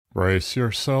Brace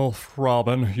yourself,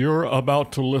 Robin. You're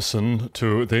about to listen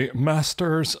to the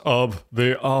Masters of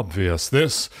the Obvious.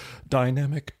 This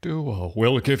dynamic duo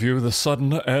will give you the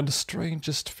sudden and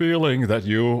strangest feeling that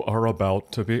you are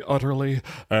about to be utterly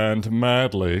and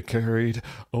madly carried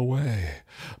away.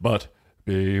 But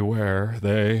beware,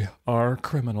 they are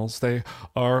criminals. They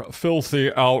are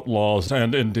filthy outlaws,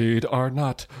 and indeed are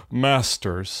not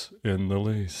masters in the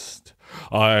least.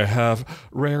 I have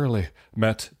rarely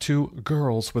met two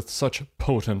girls with such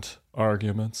potent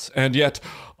arguments, and yet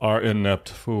are inept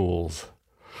fools.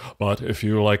 But if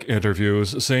you like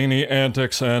interviews, zany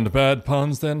antics, and bad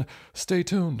puns, then stay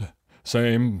tuned.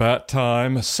 Same bat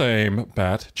time, same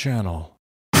bat channel.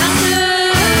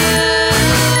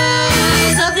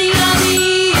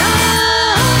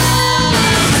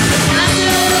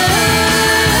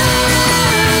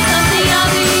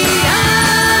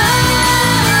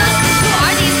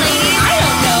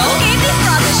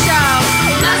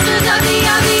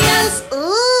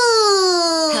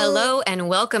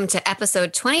 Welcome to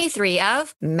episode 23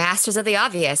 of Masters of the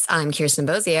Obvious. I'm Kirsten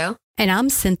Bozio. And I'm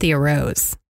Cynthia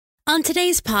Rose. On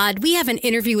today's pod, we have an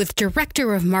interview with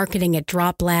Director of Marketing at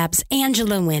Drop Labs,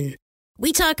 Angela Nguyen.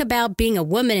 We talk about being a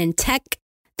woman in tech,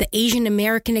 the Asian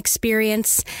American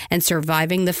experience, and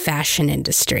surviving the fashion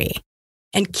industry.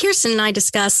 And Kirsten and I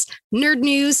discuss nerd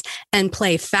news and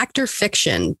play Fact or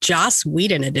Fiction, Joss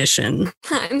Whedon edition.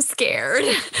 I'm scared.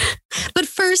 But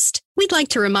first, we'd like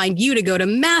to remind you to go to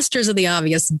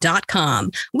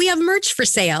mastersoftheobvious.com. We have merch for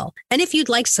sale. And if you'd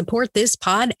like to support this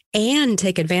pod and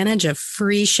take advantage of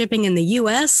free shipping in the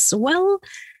U.S., well,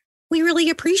 we really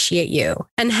appreciate you.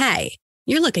 And hey,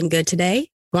 you're looking good today.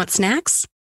 Want snacks?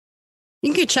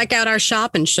 You can check out our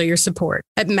shop and show your support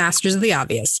at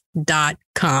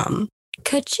mastersoftheobvious.com.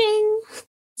 Ka-ching.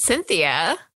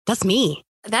 Cynthia. That's me.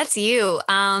 That's you.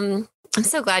 I'm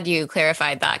so glad you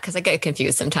clarified that because I get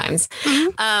confused sometimes.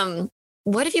 Mm-hmm.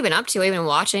 What have you been up to? Have you been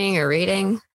watching or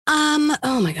reading?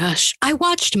 Oh my gosh. I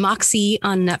watched Moxie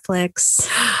on Netflix.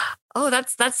 Oh,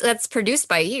 that's produced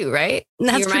by you, right?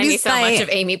 That's you remind me so much of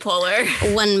Amy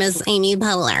Poehler. One Miss Amy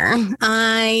Poehler.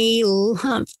 I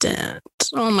loved it.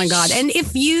 Oh my God. And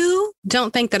if you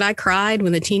don't think that I cried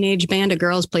when the teenage band of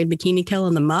girls played Bikini Kill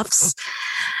in the Muffs,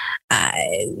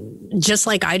 just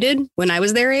like I did when I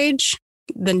was their age,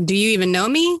 then do you even know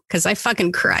me? Because I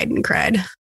fucking cried and cried.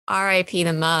 R.I.P.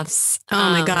 the Muffs.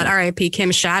 Oh my God. R.I.P.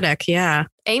 Kim Shattuck. Yeah.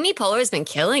 Amy Poehler's been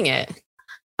killing it.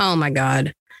 Oh my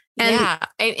God. And yeah,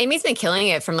 Amy's been killing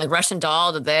it from like Russian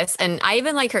Doll to this. And I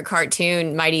even like her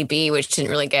cartoon, Mighty B, which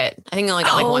didn't really I think I only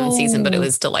got like one season, but it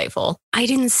was delightful. I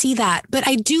didn't see that. But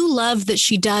I do love that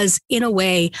she does, in a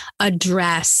way,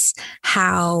 address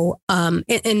how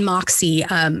in Moxie,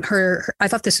 I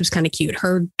thought this was kind of cute.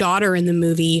 Her daughter in the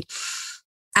movie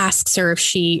asks her if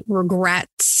she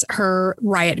regrets her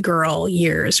Riot Girl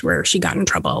years where she got in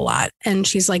trouble a lot. And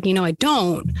she's like, I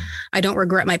don't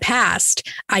regret my past.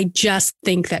 I just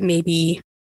think that maybe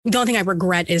the only thing I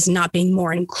regret is not being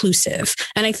more inclusive.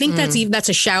 And I think that's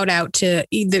a shout out to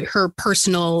her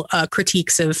personal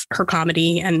critiques of her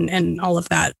comedy and all of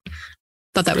that.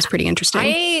 Thought that was pretty interesting.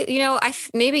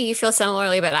 Maybe you feel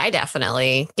similarly, but I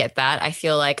definitely get that. I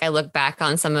feel like I look back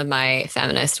on some of my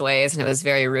feminist ways and it was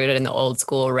very rooted in the old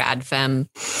school rad femme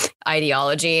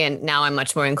ideology. And now I'm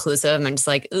much more inclusive. I'm just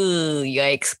like, ooh,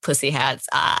 yikes, pussy hats.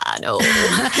 No.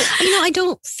 I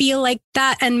don't feel like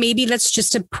that. And maybe that's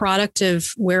just a product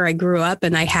of where I grew up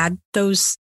and I had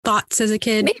those thoughts as a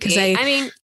kid.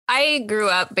 Maybe. I grew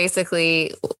up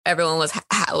basically everyone was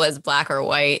black or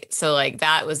white. So like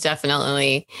that was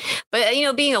definitely, but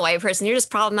being a white person, you're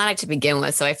just problematic to begin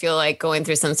with. So I feel like going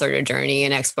through some sort of journey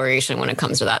and exploration when it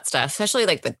comes to that stuff, especially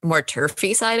like the more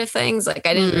turfy side of things. Like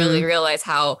I didn't really realize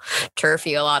how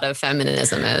turfy a lot of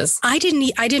feminism is. I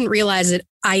didn't realize it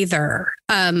either.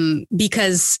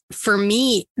 Because for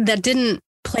me, that didn't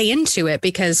play into it,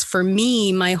 because for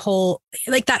me, my whole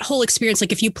experience,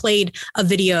 like if you played a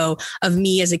video of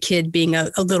me as a kid being a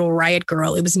little riot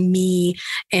girl, it was me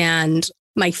and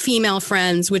my female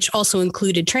friends, which also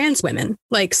included trans women.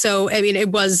 Like, so, I mean,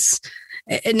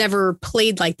 it never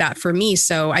played like that for me.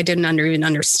 So I didn't even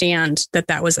understand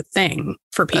that was a thing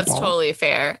for people. That's totally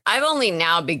fair. I've only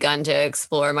now begun to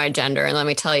explore my gender. And let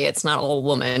me tell you, it's not all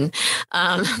woman.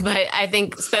 But I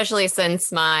think especially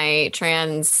since my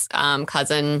trans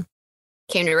cousin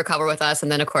came to recover with us.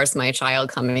 And then, of course, my child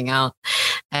coming out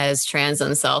as trans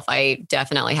himself, I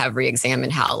definitely have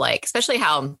reexamined how, especially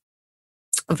how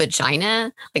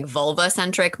vagina, like vulva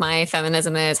centric my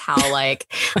feminism is, how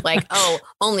like oh,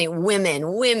 only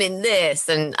women this.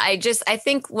 And I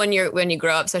think when you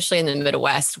grow up, especially in the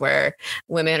Midwest where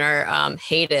women are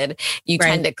hated, you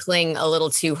tend to cling a little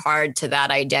too hard to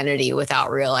that identity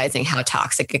without realizing how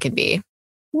toxic it can be.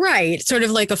 Right. Sort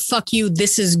of like a fuck you,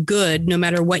 this is good no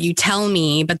matter what you tell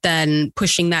me. But then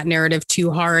pushing that narrative too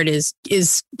hard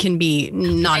can be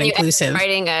not inclusive.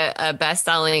 Writing a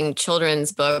best-selling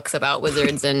children's books about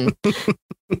wizards and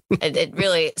it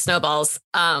really snowballs.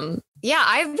 Yeah,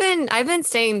 I've been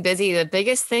staying busy. The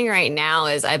biggest thing right now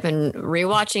is I've been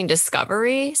rewatching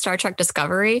Discovery, Star Trek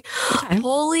Discovery. Okay.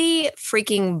 Holy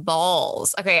freaking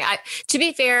balls. Okay, to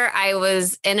be fair, I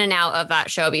was in and out of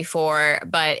that show before,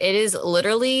 but it is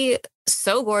literally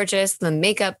so gorgeous. The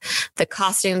makeup, the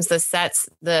costumes, the sets,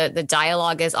 the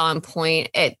dialogue is on point.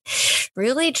 It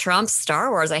really trumps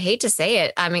Star Wars. I hate to say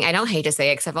it. I mean, I don't hate to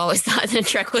say it because I've always thought that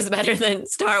Trek was better than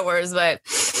Star Wars, but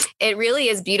it really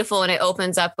is beautiful. And it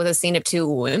opens up with a scene of two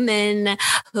women.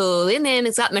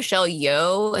 It's got Michelle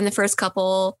Yeoh in the first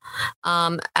couple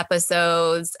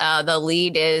episodes. The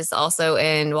lead is also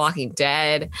in Walking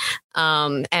Dead.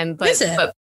 Don't ask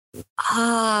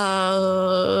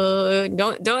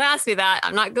me that.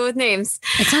 I'm not good with names.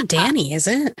 It's not Danny, is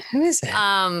it? Who is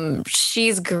it?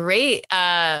 She's great.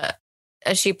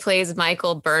 She plays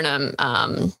Michael Burnham.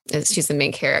 She's the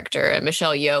main character, and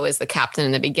Michelle Yeoh is the captain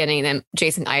in the beginning. And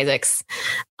Jason Isaacs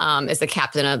is the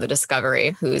captain of the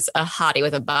Discovery, who's a hottie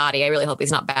with a body. I really hope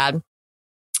he's not bad.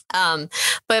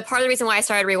 But part of the reason why I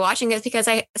started rewatching is because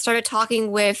I started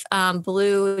talking with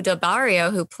Blue Del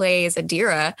Barrio, who plays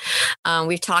Adira.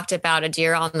 We've talked about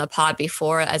Adira on the pod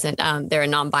before as they're a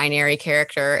non-binary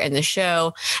character in the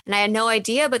show. And I had no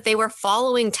idea, but they were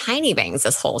following Tiny Bangs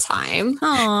this whole time.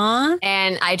 Aww.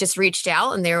 And I just reached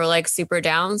out and they were like super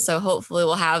down. So hopefully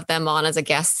we'll have them on as a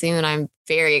guest soon. I'm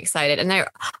very excited. And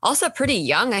they're also pretty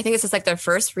young. I think this is like their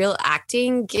first real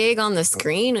acting gig on the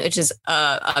screen, which is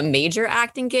a major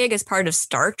acting gig as part of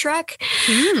Star Trek.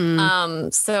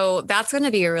 So that's going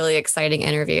to be a really exciting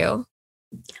interview.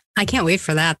 I can't wait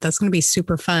for that. That's going to be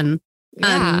super fun.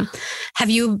 Yeah. Have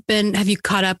you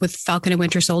caught up with Falcon and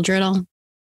Winter Soldier at all?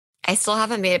 I still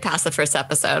haven't made it past the first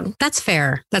episode. That's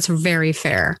fair. That's very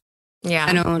fair. Yeah.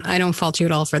 I don't fault you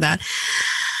at all for that.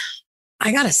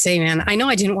 I gotta say, man, I know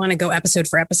I didn't want to go episode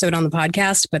for episode on the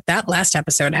podcast, but that last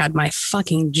episode had my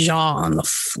fucking jaw on the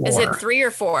floor. Is it 3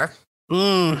 or 4?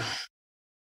 1,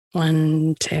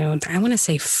 2. I want to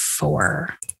say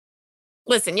 4.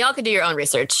 Listen, y'all can do your own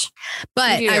research.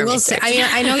 But I will say,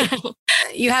 I know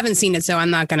you haven't seen it, so I'm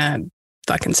not gonna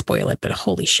fucking spoil it. But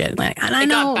holy shit, like, and I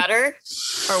know got better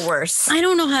or worse. I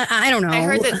don't know. I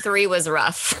heard that 3 was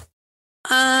rough.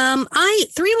 3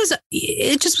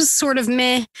 just was sort of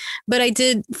meh, but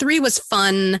 3 was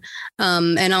fun.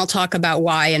 And I'll talk about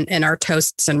why in our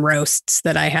toasts and roasts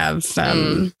that I have.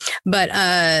 But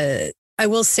I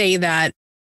will say that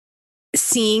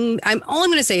seeing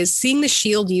the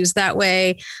shield used that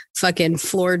way fucking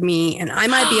floored me. And I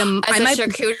might be a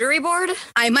charcuterie board.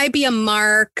 I might be a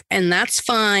mark, and that's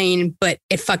fine, but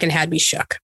it fucking had me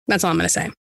shook. That's all I'm going to say.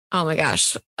 Oh my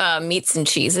gosh. Meats and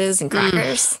cheeses and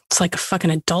crackers. It's like a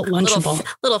fucking adult Lunchable.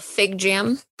 Little fig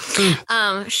jam.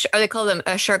 Or they call them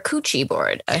a charcuterie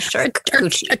board. A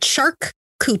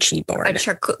charcuterie board. A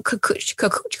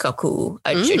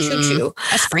choo-choo.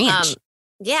 That's French.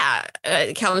 Yeah.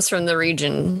 It comes from the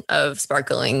region of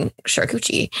sparkling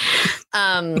charcuterie.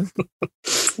 Do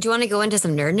you want to go into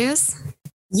some nerd news?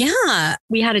 Yeah.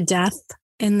 We had a death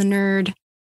in the nerd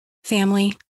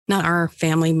family. Not our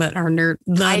family, but our nerd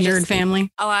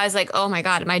family. Oh, I was like, oh my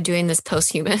God, am I doing this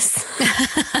posthumous?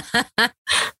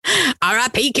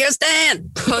 R.I.P.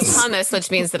 Kirsten. Posthumous,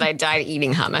 which means that I died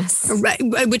eating hummus. Right,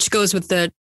 which goes with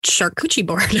the charcuterie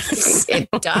board. It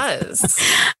does.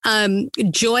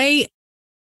 Joy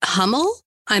Hummel.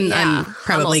 I'm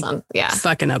probably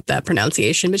fucking up that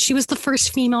pronunciation, but she was the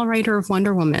first female writer of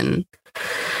Wonder Woman.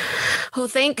 Well,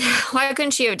 why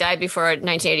couldn't she have died before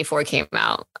 1984 came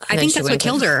out? I think that's what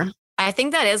killed her. I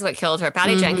think that is what killed her.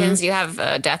 Patty Jenkins, you have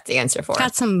a death to answer for.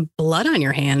 Got some blood on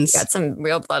your hands. Got some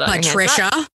real blood on your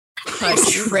hands.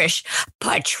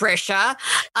 Patricia.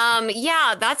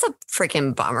 Yeah, that's a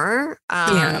freaking bummer.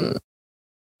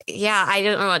 Yeah, I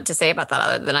don't know what to say about that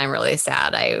other than I'm really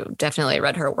sad. I definitely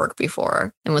read her work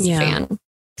before and was a fan.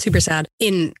 Super sad.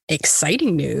 In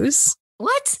exciting news.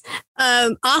 What?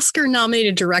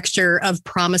 Oscar-nominated director of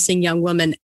Promising Young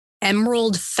Woman,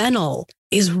 Emerald Fennell,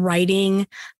 is writing.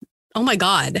 Oh my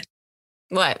God.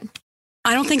 What?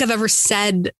 I don't think I've ever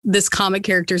said this comic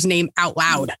character's name out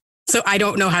loud, so I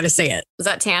don't know how to say it. Is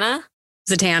that Tana?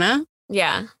 Zatanna?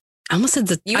 Yeah. I almost said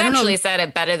You actually said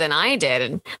it better than I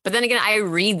did. But then again, I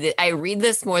read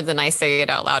this more than I say it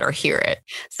out loud or hear it.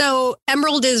 So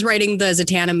Emerald is writing the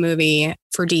Zatanna movie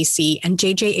for DC, and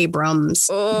J.J. Abrams'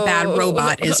 Bad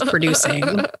Robot is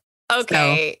producing.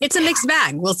 Okay. So it's a mixed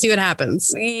bag. We'll see what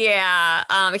happens. Yeah.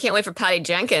 I can't wait for Patty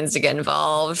Jenkins to get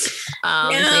involved.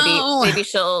 No. Maybe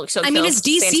she'll I mean, it's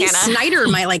DC. Santana. Snyder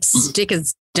might like stick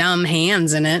his dumb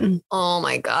hands in it. Oh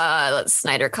my God. Let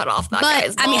Snyder cut off that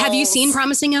guy's But I mean, have you balls. seen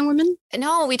Promising Young Women?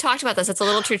 No, we talked about this. It's a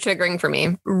little too triggering for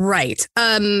me. Right.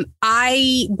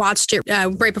 I watched it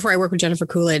right before I worked with Jennifer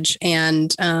Coolidge,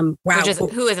 and wow.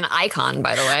 Who is an icon,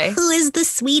 by the way. Who is the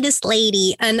sweetest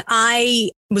lady? And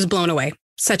I was blown away.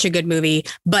 Such a good movie,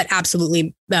 but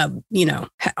absolutely,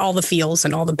 all the feels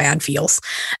and all the bad feels.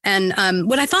 And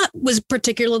what I thought was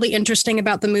particularly interesting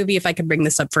about the movie, if I could bring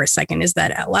this up for a second, is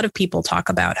that a lot of people talk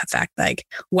about the fact, like,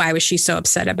 why was she so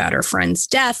upset about her friend's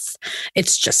death?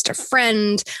 It's just a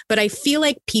friend. But I feel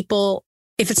like people,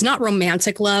 if it's not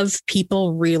romantic love,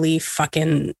 people really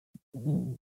fucking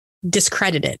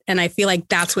discredit it. And I feel like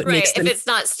that's what makes them. If it's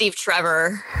not Steve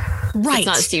Trevor. Right. It's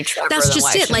not Steve Trevor. That's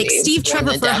just it. Like Steve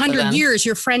Trevor, for 100 years,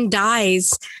 your friend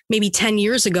dies maybe 10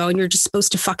 years ago and you're just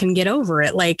supposed to fucking get over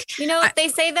it. Like, they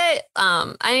say that,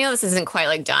 I know this isn't quite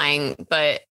like dying,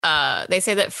 but they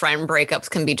say that friend breakups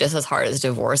can be just as hard as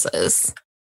divorces.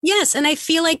 Yes. And I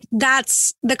feel like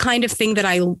that's the kind of thing that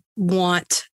I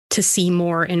want to see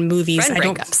more in movies. In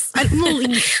real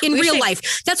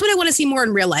life. That's what I want to see more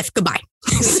in real life. Goodbye.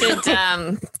 We should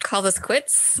call this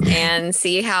quits and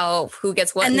see who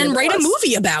gets what. And then write a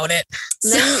movie about it.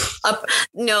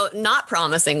 Not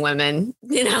promising women,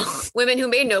 women who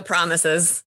made no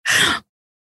promises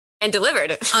and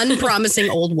delivered. Unpromising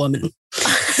old woman.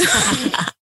 So,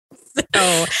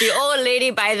 the old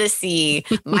lady by the sea,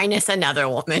 minus another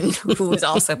woman who was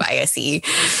also by a sea.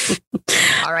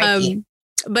 All right.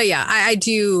 But yeah, I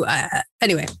do.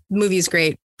 Anyway, the movie is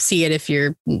great. See it if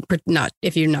you're not too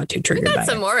triggered. We got by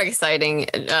some it. more exciting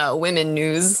women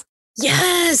news.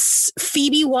 Yes,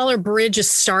 Phoebe Waller-Bridge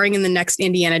is starring in the next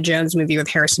Indiana Jones movie with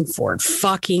Harrison Ford.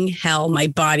 Fucking hell, my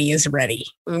body is ready.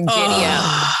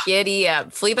 Giddy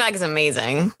up. Fleabag is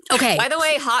amazing. Okay. By the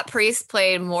way, Hot Priest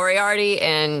played Moriarty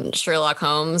in Sherlock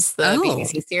Holmes, the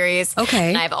BBC series. Okay.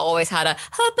 And I've always had a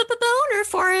boner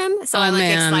for him. So I'm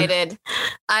excited.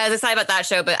 I was excited about that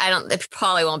show, but it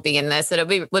probably won't be in this.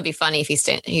 It would be funny if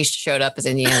he showed up as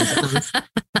Indiana Jones.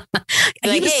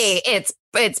 Hey,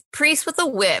 it's Priest with a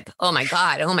whip. Oh my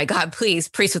God, please,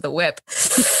 Priest with a whip.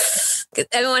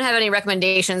 Anyone have any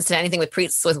recommendations to anything with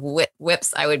priests with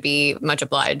whips? I would be much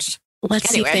obliged. Let's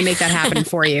see if they make that happen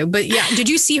for you. But yeah, did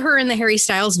you see her in the Harry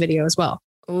Styles video as well?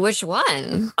 Which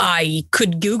one? I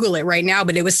could Google it right now,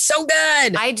 but it was so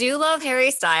good. I do love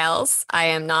Harry Styles. I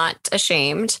am not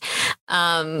ashamed.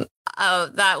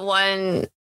 That one,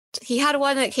 he had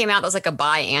one that came out that was like a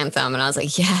bi anthem. And I was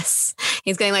like, yes,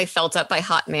 he's getting like felt up by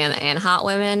hot men and hot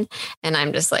women. And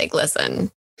I'm just like,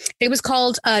 listen. It was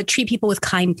called Treat People with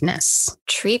Kindness.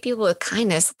 Treat People with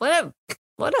Kindness. What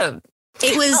a.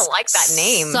 It was I don't like that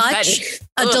name. Such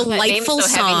a delightful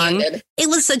song. It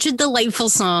was such a delightful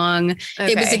song.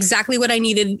 Okay. It was exactly what I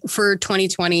needed for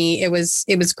 2020. It was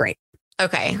great.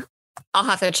 Okay. I'll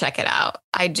have to check it out.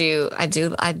 I do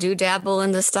dabble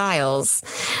in the styles.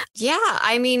 Yeah.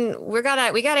 I mean, we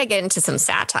gotta get into some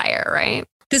satire, right?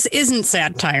 This isn't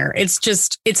satire.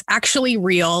 It's actually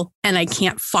real. And I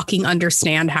can't fucking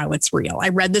understand how it's real. I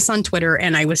read this on Twitter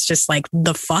and I was just like,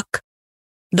 the fuck.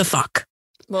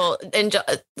 Well,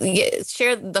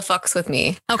 share the fucks with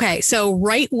me. Okay, so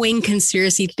right-wing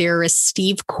conspiracy theorist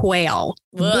Steve Quayle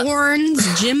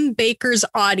warns Jim Bakker's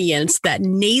audience that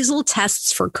nasal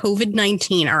tests for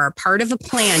COVID-19 are a part of a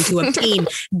plan to obtain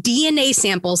DNA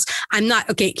samples.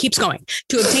 It keeps going.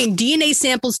 To obtain DNA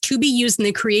samples to be used in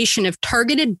the creation of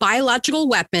targeted biological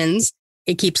weapons.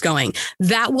 It keeps going.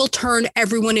 That will turn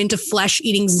everyone into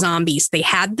flesh-eating zombies. They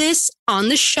had this on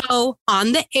the show,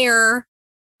 on the air.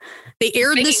 They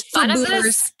aired this for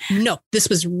boomers. No, this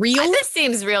was real. This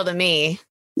seems real to me.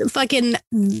 I can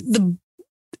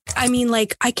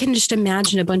just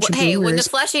imagine a bunch of boomers. Hey, when the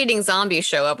flesh-eating zombies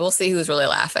show up, we'll see who's really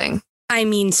laughing. I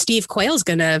mean, Steve Quayle's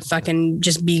going to fucking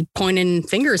just be pointing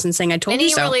fingers and saying, I told you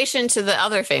so. Any relation to the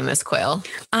other famous Quayle?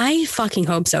 I fucking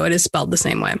hope so. It is spelled the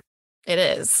same way. It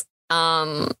is.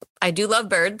 I do love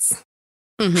birds.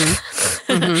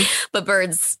 Mm-hmm. Mm-hmm. But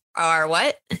birds are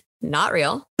what? not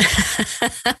real.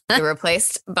 They were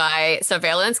replaced by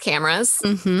surveillance cameras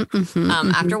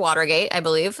after Watergate, I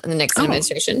believe, in the Nixon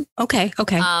administration. Okay.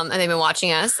 And they've been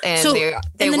watching us, and So,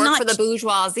 they work for the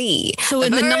bourgeoisie. So the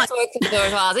in the birds not work for the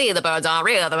bourgeoisie. The birds aren't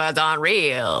real. The birds aren't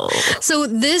real. So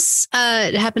this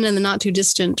happened in the not too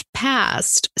distant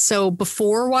past. So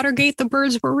before Watergate, the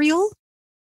birds were real?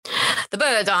 The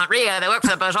birds aren't real. They work for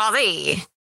the bourgeoisie.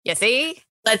 You see?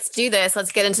 Let's do this.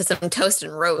 Let's get into some toast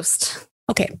and roast.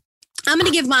 Okay. I'm going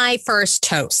to give my first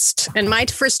toast. And my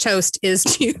first toast is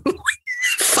to,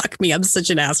 fuck me, I'm such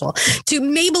an asshole, to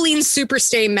Maybelline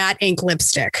Superstay Matte Ink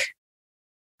Lipstick.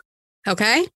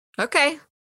 Okay? Okay.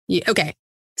 Yeah, okay.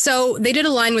 So they did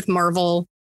a line with Marvel.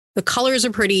 The colors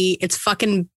are pretty. It's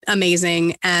fucking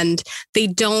amazing. And they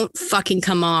don't fucking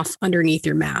come off underneath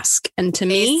your mask. And to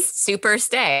me, super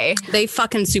stay. They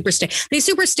fucking super stay. They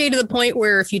super stay to the point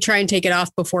where if you try and take it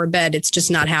off before bed, it's just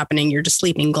not happening. You're just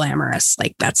sleeping glamorous.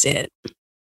 Like, that's it.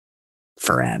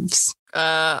 Forevs.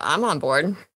 I'm on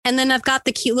board. And then I've got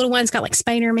the cute little one. It's got like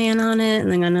Spider-Man on it.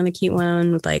 And then got another cute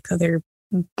one with like other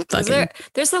fucking...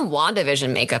 There's some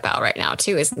WandaVision makeup out right now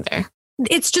too, isn't there?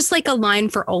 It's just like a line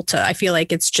for Ulta. I feel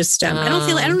like it's just, I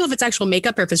don't know if it's actual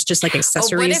makeup or if it's just like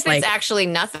accessories. What if it's actually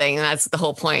nothing? That's the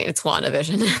whole point. It's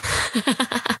WandaVision.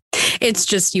 It's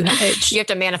just, you have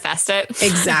to manifest it.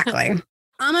 Exactly.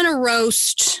 I'm going to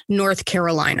roast North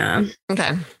Carolina.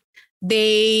 Okay.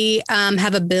 They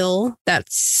have a bill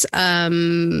that's that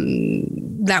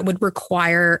would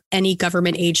require any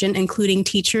government agent, including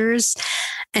teachers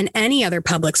and any other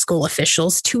public school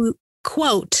officials, to,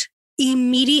 quote,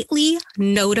 immediately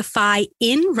notify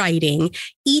in writing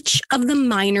each of the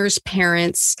minor's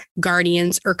parents,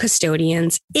 guardians, or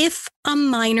custodians if a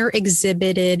minor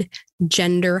exhibited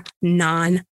gender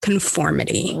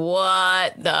non-conformity.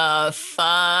 What the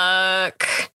fuck?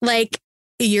 Like,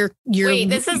 wait,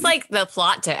 this is like the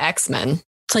plot to X-Men.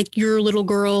 It's like your little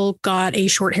girl got a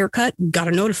short haircut,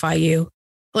 gotta notify you.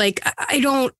 Like, I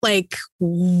don't like,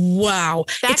 wow.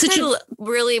 That could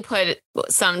really put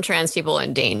some trans people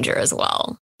in danger as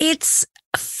well. It's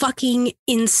fucking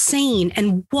insane.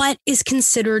 And what is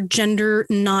considered gender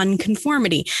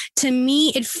nonconformity? To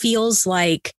me, it feels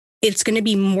like it's going to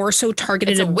be more so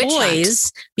targeted at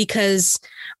boys because,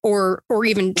 or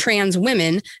even trans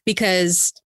women,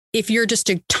 because if you're just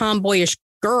a tomboyish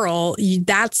girl,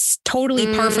 that's totally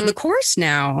par for the course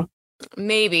now.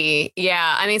 Maybe.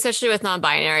 Yeah. I mean, especially with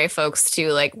non-binary folks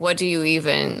too, like what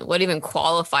even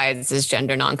qualifies as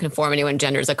gender nonconformity when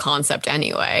gender is a concept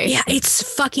anyway? Yeah. It's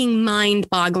fucking mind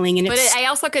boggling. And I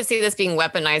also could see this being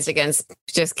weaponized against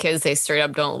just kids they straight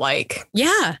up don't like.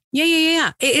 Yeah.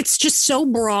 It's just so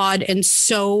broad and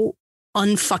so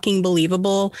unfucking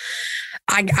believable.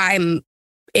 We have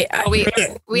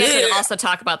to also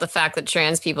talk about the fact that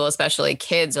trans people, especially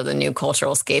kids, are the new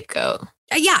cultural scapegoat.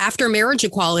 Yeah, after marriage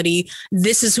equality,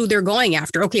 this is who they're going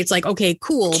after. Okay, it's like, okay,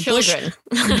 cool. Children.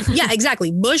 Bush, yeah,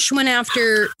 exactly. Bush went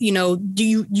after, do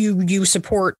you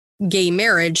support gay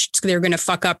marriage? They're going to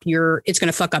fuck up it's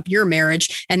going to fuck up your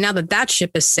marriage. And now that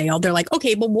ship has sailed, they're like,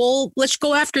 okay, but let's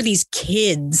go after these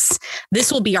kids.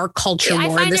 This will be our culture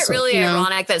more. I find it really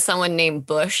ironic that someone named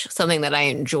Bush, something that I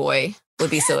enjoy,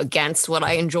 would be so against what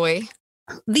I enjoy.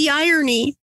 The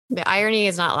irony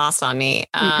is not lost on me.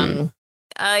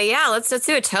 Yeah, let's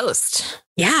do a toast.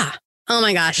 Yeah. Oh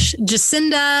my gosh.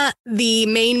 Jacinda, the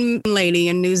main lady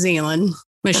in New Zealand.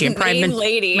 Was she a main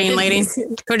lady? Main lady.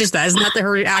 What is that? Isn't that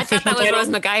her I thought that was Rose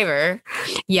McIver.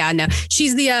 Yeah, no.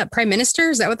 She's the prime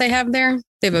minister. Is that what they have there?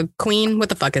 They have a queen. What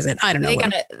the fuck is it? I don't know.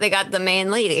 They got the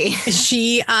main lady.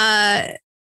 She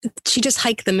just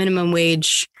hiked the minimum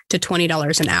wage to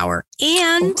 $20 an hour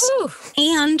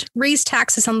and raised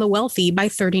taxes on the wealthy by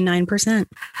 39%.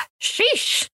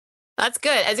 Sheesh. That's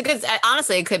good.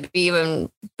 Honestly, it could be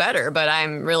even better, but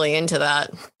I'm really into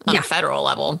that on a federal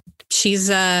level. She's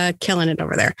killing it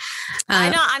over there.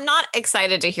 I'm not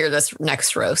excited to hear this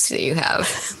next roast that you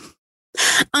have.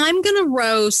 I'm going to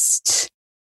roast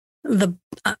the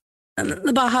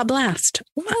Baja Blast.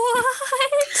 What?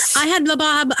 I had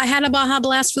a Baja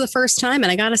Blast for the first time,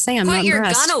 and I gotta say, I'm not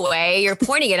impressed. Put your gun away. You're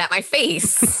pointing it at my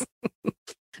face.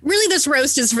 Really, this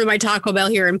roast is for my Taco Bell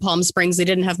here in Palm Springs. They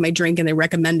didn't have my drink, and they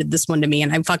recommended this one to me,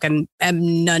 and I fucking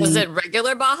am none. Was it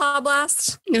regular Baja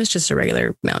Blast? It was just a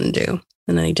regular Mountain Dew,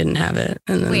 and then he didn't have it.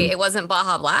 And then, wait, it wasn't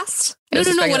Baja Blast? No.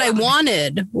 What I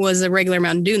wanted was a regular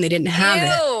Mountain Dew, and they didn't have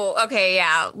it. Okay,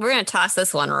 yeah. We're going to toss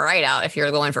this one right out if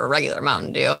you're going for a regular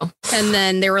Mountain Dew. And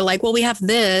then they were like, well, we have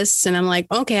this. And I'm like,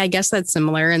 okay, I guess that's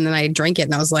similar. And then I drank it,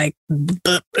 and I was like,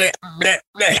 bleh, bleh, bleh,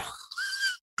 bleh.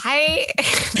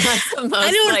 That's the most,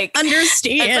 I don't like,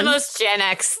 understand. That's the most Gen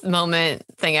X moment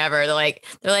thing ever. They're like,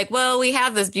 well, we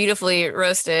have this beautifully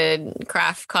roasted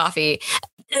craft coffee.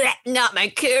 Not my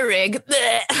Keurig.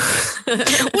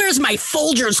 Where's my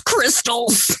Folgers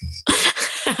crystals?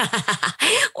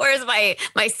 Where's my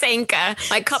Sanka?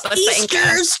 My cup of Sanka?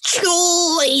 Easter's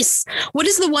choice. What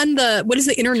is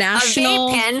the international?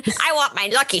 A vape pen. I want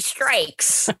my Lucky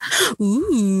Strikes.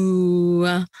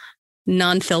 Ooh.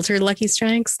 Non-filtered Lucky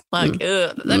Strikes. Like,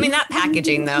 I mean, that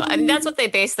packaging though. I mean, that's what they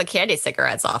base the candy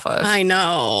cigarettes off of. I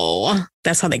know.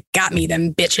 That's how they got me,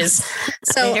 them bitches.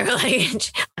 So they're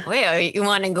like, wait, you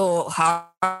want to go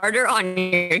harder on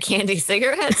your candy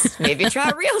cigarettes? Maybe try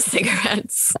real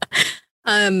cigarettes.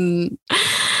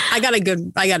 I got a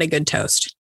good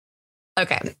toast.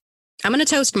 Okay. I'm gonna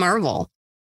toast Marvel.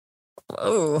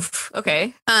 Oh,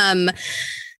 okay.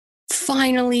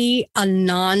 Finally, a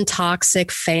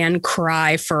non-toxic fan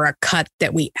cry for a cut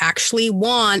that we actually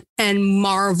want, and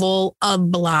Marvel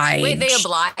obliged. Wait, they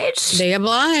obliged? They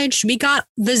obliged. We got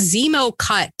the Zemo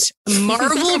cut.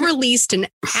 Marvel released an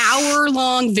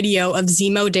hour-long video of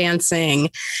Zemo dancing.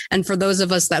 And for those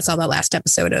of us that saw the last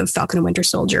episode of Falcon and Winter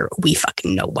Soldier, we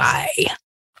fucking know why.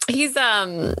 He's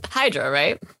Hydra,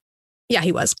 right? Yeah,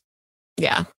 he was.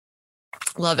 Yeah.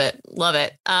 Love it.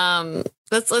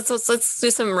 Let's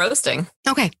do some roasting.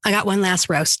 Okay, I got one last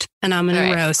roast, and I'm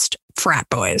gonna roast frat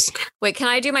boys. Wait, can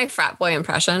I do my frat boy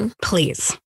impression?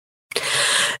 Please.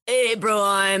 Hey, bro,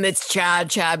 it's Chad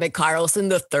McCarlson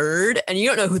the third, and you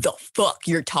don't know who the fuck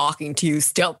you're talking to.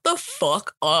 Step the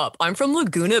fuck up. I'm from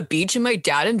Laguna Beach, and my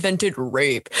dad invented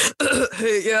rape.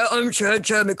 Hey, yeah, I'm Chad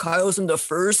McCarlson the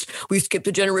first. We skipped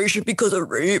a generation because of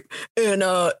rape, and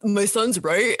my son's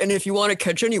right. And if you want to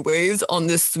catch any waves on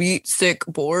this sweet, sick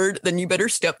board, then you better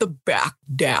step the back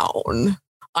down.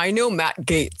 I know Matt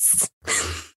Gates.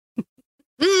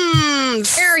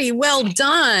 Very well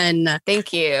done.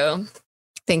 Thank you.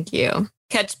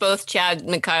 Catch both Chad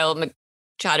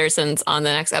Chattersons on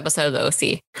the next episode of the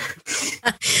OC.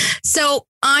 So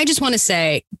I just want to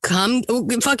say,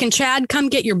 fucking Chad, come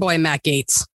get your boy Matt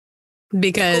Gates.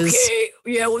 Because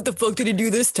yeah, what the fuck did he do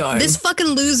this time? This fucking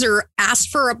loser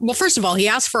asked for first of all, he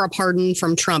asked for a pardon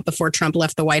from Trump before Trump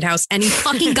left the White House, and he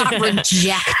fucking got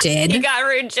rejected. He got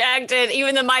rejected.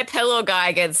 Even the My Pillow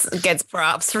guy gets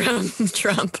props from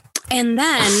Trump. And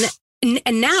then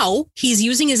and now he's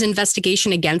using his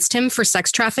investigation against him for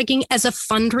sex trafficking as a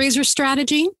fundraiser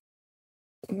strategy.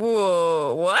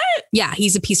 Whoa, what? Yeah,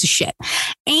 he's a piece of shit.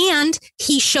 And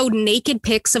he showed naked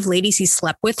pics of ladies he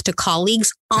slept with to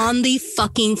colleagues on the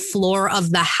fucking floor of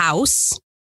the House.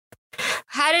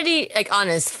 How did he, like, on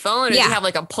his phone? Or did he have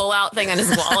like a pull-out thing on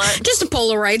his wallet? Just a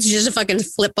Polaroids, just a fucking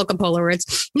flip book of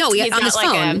Polaroids. No, he on his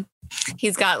phone.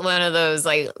 He's got one of those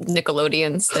like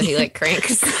Nickelodeons that he like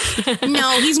cranks.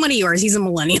 No, he's one of yours. He's a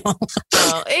millennial.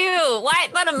 Oh, ew! Why?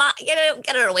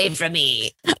 Get it away from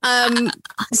me.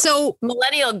 So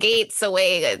Millennial Gates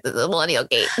away. The Millennial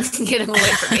Gate. Get him away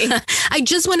from me. I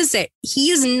just want to say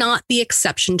he is not the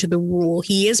exception to the rule.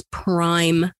 He is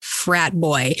prime frat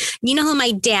boy. You know who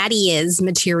my daddy is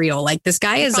material. Like this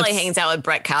guy is probably hangs out with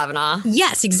Brett Kavanaugh.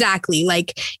 Yes, exactly.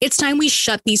 Like it's time we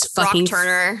shut these fucking Brock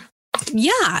Turner.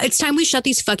 Yeah, it's time we shut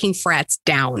these fucking frats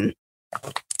down.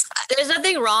 There's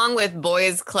nothing wrong with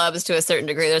boys' clubs to a certain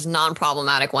degree. There's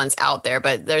non-problematic ones out there,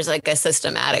 but there's like a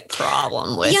systematic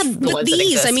problem with the ones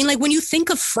these. I mean, like when you think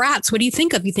of frats, what do you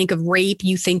think of? You think of rape.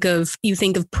 You think of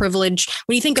privilege.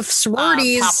 When you think of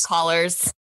sororities, pop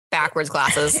collars, backwards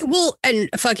glasses. Well, and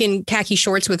fucking khaki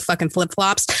shorts with fucking flip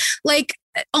flops. Like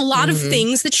a lot of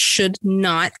things that should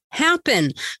not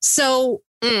happen. So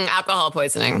alcohol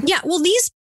poisoning. Yeah. Well, these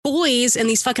boys and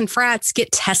these fucking frats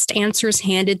get test answers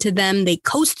handed to them. They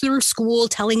coast through school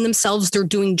telling themselves they're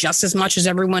doing just as much as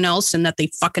everyone else and that they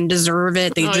fucking deserve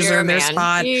it. They deserve their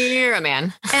spot. You're a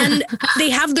man. And they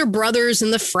have their brothers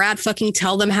in the frat fucking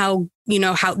tell them how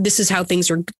this is how things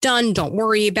are done. Don't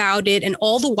worry about it. And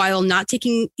all the while not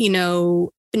taking,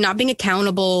 not being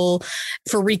accountable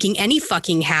for wreaking any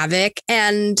fucking havoc,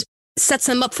 and sets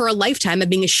them up for a lifetime of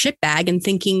being a shitbag and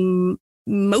thinking,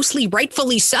 mostly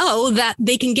rightfully so, that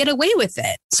they can get away with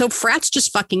it. So frats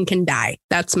just fucking can die.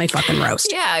 That's my fucking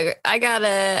roast. Yeah, I got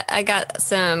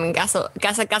some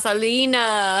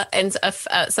gasolina and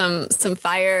some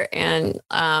fire and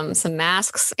some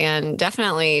masks, and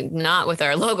definitely not with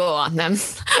our logo on them.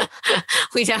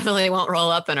 We definitely won't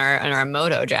roll up in our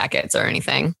moto jackets or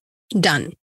anything.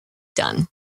 Done. We're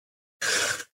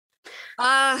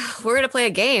gonna play a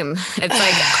game. It's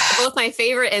like both my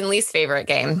favorite and least favorite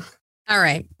game. All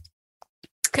right.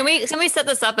 Can we set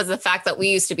this up as the fact that we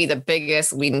used to be the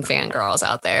biggest Whedon fangirls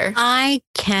out there? I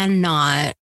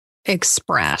cannot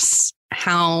express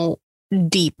how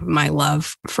deep my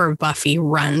love for Buffy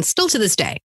runs still to this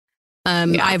day.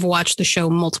 I've watched the show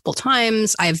multiple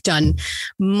times. I've done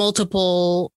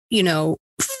multiple,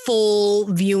 full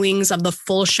viewings of the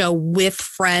full show with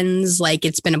friends. Like,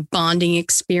 it's been a bonding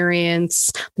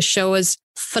experience. The show is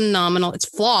phenomenal. It's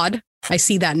flawed. I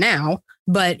see that now,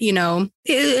 but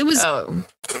it was.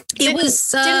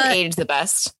 Didn't age the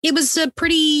best. It was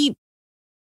pretty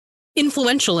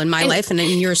influential in my life and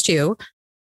in yours too.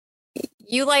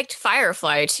 You liked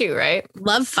Firefly too, right?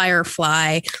 Love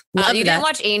Firefly. You didn't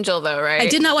watch Angel though, right? I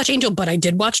did not watch Angel, but I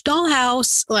did watch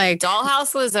Dollhouse. Like,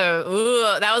 Dollhouse was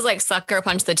that was like Sucker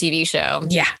Punch, the TV show.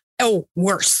 Yeah. Oh,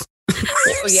 worse.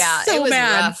 Yeah, so it was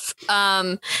bad. rough.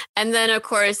 And then of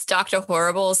course, Dr.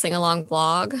 Horrible Sing Along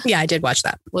Blog. Yeah, I did watch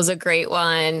that. Was a great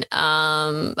one.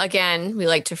 Again, we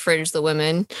like to fridge the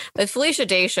women, but Felicia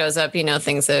Day shows up.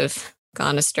 Things have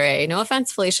gone astray. No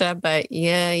offense, Felicia, but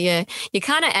yeah. You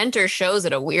kind of enter shows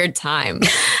at a weird time.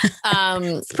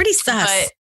 It's pretty sus.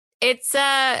 But it's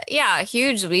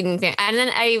huge Whedon fan. And then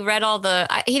I read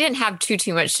he didn't have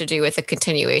too much to do with the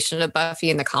continuation of Buffy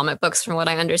in the comic books, from what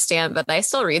I understand, but I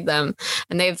still read them,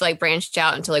 and they've like branched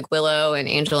out into like Willow and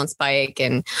Angel and Spike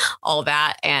and all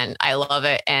that, and I love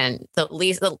it. And the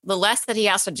less that he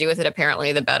has to do with it,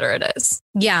 apparently, the better it is.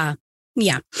 Yeah.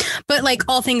 But like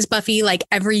all things Buffy, like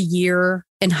every year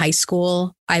in high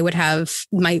school, I would have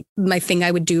my thing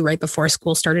I would do right before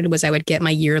school started was I would get my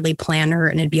yearly planner,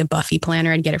 and it'd be a Buffy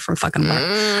planner. I'd get it from fucking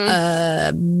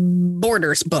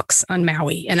Borders books on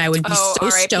Maui. And I would be so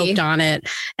stoked on it.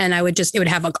 And it would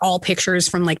have like all pictures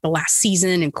from like the last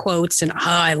season and quotes. And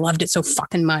I loved it so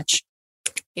fucking much.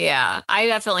 Yeah, I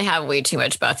definitely have way too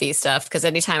much Buffy stuff, because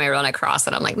anytime I run across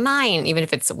it, I'm like, mine, even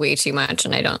if it's way too much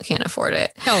and I can't afford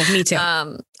it. Oh, me too.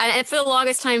 And for the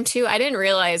longest time too, I didn't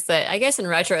realize that, I guess in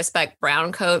retrospect,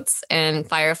 brown coats and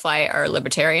Firefly are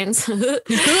libertarians.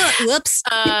 Whoops.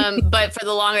 But for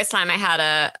the longest time, I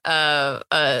had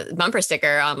a bumper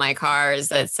sticker on my cars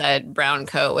that said brown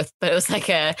coat but it was like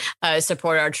a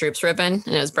support our troops ribbon,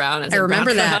 and it was brown. I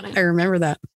remember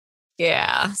that.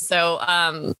 Yeah.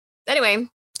 So anyway.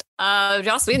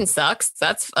 Joss Whedon sucks.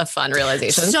 That's a fun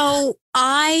realization. So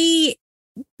I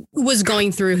was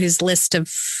going through his list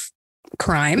of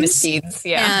crimes, misdeeds,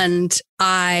 and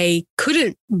I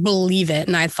couldn't believe it.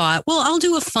 And I thought, well, I'll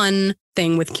do a fun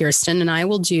thing with Kirsten, and I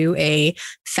will do a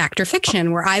fact or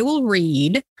fiction where I will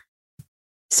read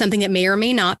something that may or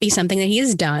may not be something that he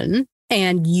has done,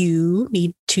 and you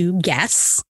need to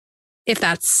guess if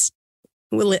that's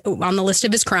on the list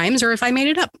of his crimes or if I made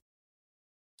it up.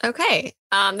 Okay.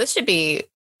 This should be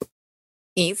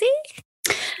easy.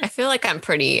 I feel like I'm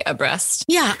pretty abreast.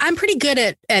 Yeah, I'm pretty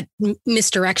good at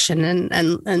misdirection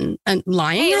and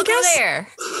lying. Hey, I guess. There.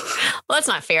 Well, that's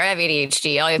not fair. I have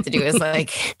ADHD. All you have to do is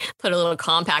like put a little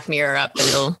compact mirror up, and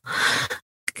it'll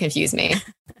confuse me.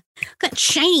 That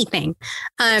shiny thing.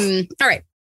 All right.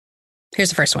 Here's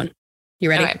the first one.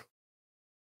 You ready? Okay.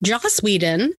 Joss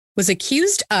Whedon was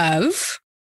accused of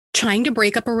trying to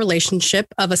break up a relationship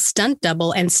of a stunt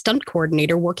double and stunt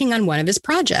coordinator working on one of his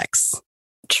projects.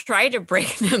 Try to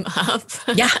break them up?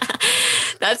 Yeah.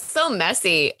 That's so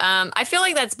messy. I feel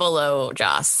like that's below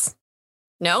Joss.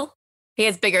 No? He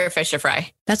has bigger fish to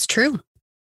fry. That's true.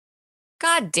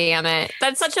 God damn it.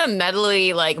 That's such a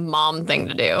meddly, like, mom thing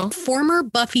to do. Former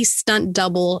Buffy stunt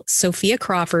double Sophia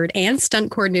Crawford and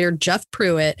stunt coordinator Jeff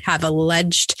Pruitt have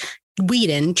alleged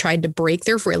Whedon tried to break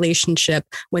their relationship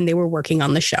when they were working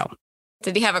on the show.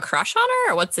 Did he have a crush on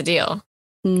her, or what's the deal?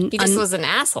 He just was an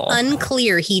asshole.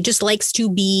 Unclear. He just likes to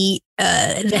be the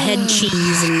head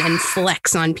cheese and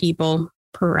flex on people.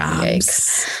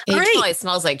 Perhaps. He probably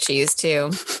smells like cheese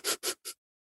too.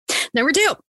 Number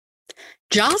 2.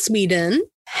 Joss Whedon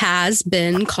has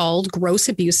been called gross,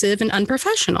 abusive, and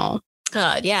unprofessional.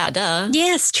 Yeah, duh.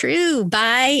 Yes, true.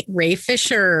 By Ray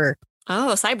Fisher.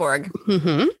 Oh, Cyborg.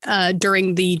 Mm-hmm.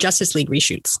 During the Justice League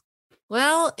reshoots.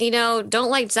 Well, don't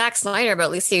like Zack Snyder, but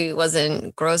at least he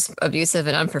wasn't gross, abusive,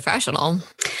 and unprofessional.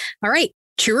 All right.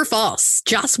 True or false?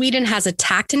 Joss Whedon has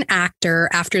attacked an actor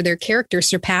after their character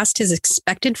surpassed his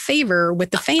expected favor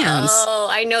with the fans. Oh,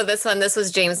 I know this one. This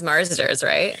was James Marsters,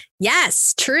 right?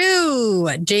 Yes, true.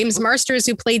 James Marsters,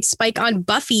 who played Spike on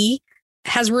Buffy,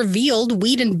 has revealed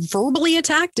Whedon verbally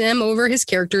attacked him over his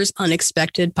character's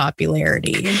unexpected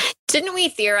popularity. Didn't we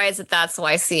theorize that that's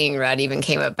why Seeing Red even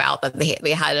came about, that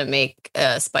they had to make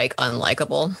Spike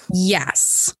unlikable?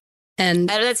 Yes. And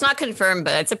it's not confirmed,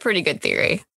 but it's a pretty good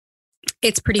theory.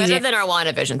 It's pretty better than our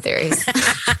WandaVision theories.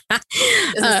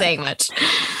 Isn't saying much.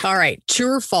 All right.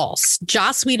 True or false?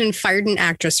 Joss Whedon fired an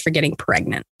actress for getting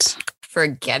pregnant. For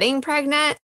getting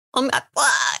pregnant?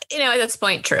 at this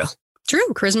point, true. True.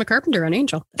 Charisma Carpenter on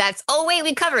Angel. Oh, wait,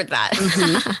 we covered that.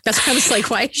 Mm-hmm. That's why I was like,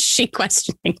 why is she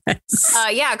questioning this?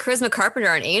 Yeah, Charisma Carpenter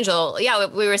on Angel. Yeah,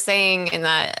 we were saying in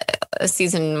that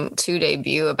season 2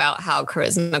 debut about how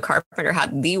Charisma Carpenter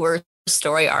had the worst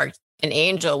story arc in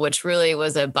Angel, which really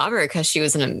was a bummer because she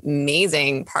was an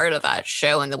amazing part of that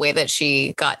show. And the way that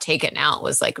she got taken out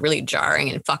was like really jarring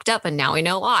and fucked up. And now we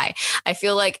know why. I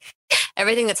feel like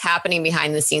everything that's happening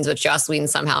behind the scenes with Joss Whedon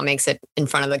somehow makes it in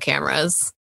front of the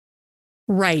cameras.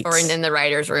 Right. Or in the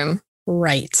writer's room.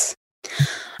 Right.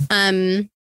 All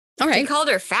right. He called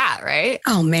her fat, right?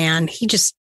 Oh, man. He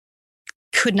just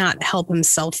could not help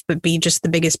himself but be just the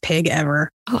biggest pig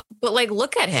ever. But like,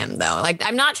 look at him, though. Like,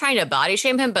 I'm not trying to body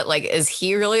shame him, but like, is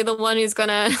he really the one who's going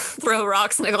to throw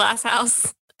rocks in a glass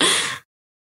house?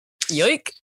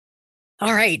 Yoink.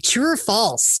 All right, true or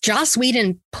false? Joss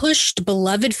Whedon pushed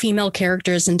beloved female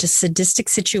characters into sadistic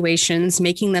situations,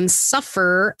 making them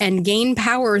suffer and gain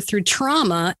power through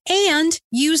trauma, and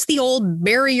use the old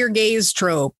bury your gaze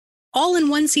trope, all in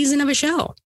one season of a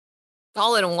show.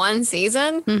 All in one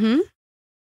season? Mm-hmm.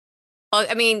 Well,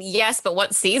 I mean, yes, but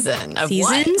what season? Of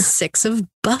Season what? 6 of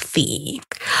Buffy.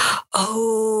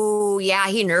 Oh, yeah,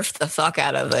 he nerfed the fuck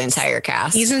out of the entire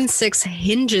cast. Season 6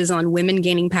 hinges on women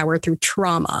gaining power through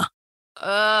trauma.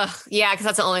 Yeah, because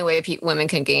that's the only way women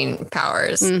can gain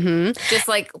powers. Mm-hmm. Just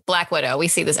like Black Widow, we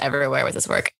see this everywhere with this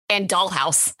work, and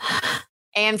Dollhouse,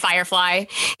 and Firefly,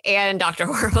 and Dr.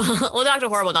 Horrible. Well, Dr.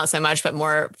 Horrible not so much, but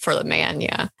more for the man.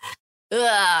 Yeah,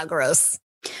 gross.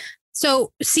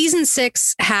 So season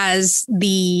 6 has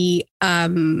the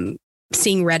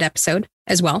Seeing Red episode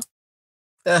as well.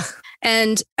 Ugh.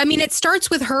 And I mean, it starts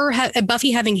with her,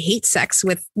 Buffy having hate sex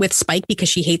with Spike because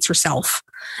she hates herself.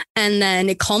 And then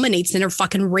it culminates in her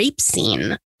fucking rape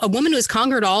scene. A woman who has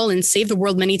conquered all and saved the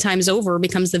world many times over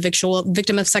becomes the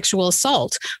victim of sexual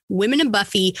assault. Women in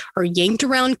Buffy are yanked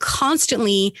around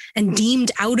constantly and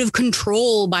deemed out of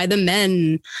control by the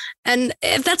men. And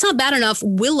if that's not bad enough,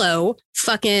 Willow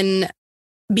fucking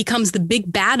becomes the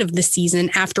big bad of the season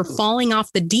after falling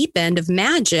off the deep end of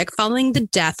magic following the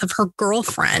death of her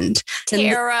girlfriend.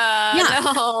 Tara,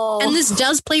 no. And this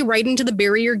does play right into the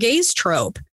bury your gaze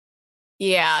trope.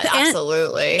 Yeah,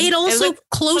 absolutely. It also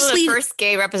closely the first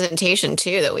gay representation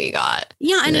too that we got.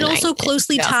 Yeah, and it also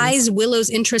closely ties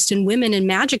Willow's interest in women and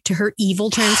magic to her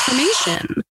evil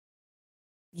transformation.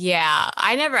 Yeah,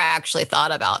 I never actually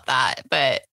thought about that,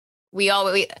 but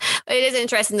it is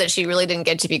interesting that she really didn't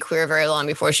get to be queer very long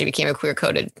before she became a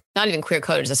not even queer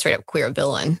coded, just a straight up queer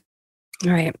villain.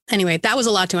 All right. Anyway, that was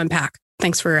a lot to unpack.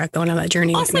 Thanks for going on that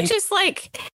journey. Also, with me. Just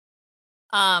like,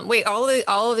 wait,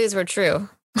 all of these were true.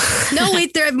 No,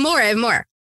 wait, I have more.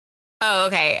 Oh,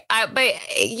 okay. But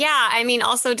yeah, I mean,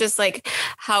 also just like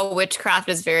how witchcraft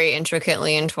is very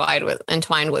intricately entwined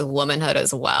with womanhood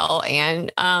as well,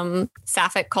 and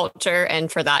sapphic culture,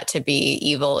 and for that to be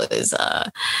evil is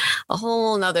a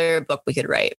whole nother book we could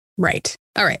write. Right.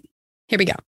 All right. Here we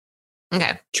go.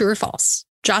 Okay. True or false?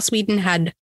 Joss Whedon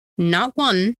had not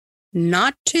 1,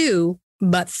 not 2,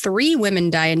 but 3 women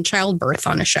die in childbirth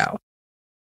on a show.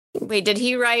 Wait, did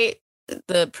he write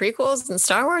the prequels in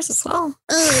Star Wars as well?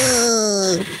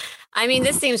 I mean,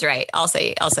 this seems right. I'll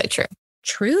say true.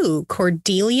 True.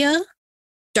 Cordelia,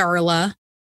 Darla,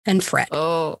 and Fred.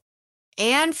 Oh,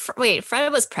 and wait, Fred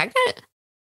was pregnant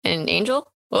in Angel?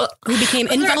 Who became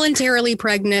involuntarily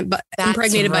pregnant, but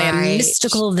impregnated by a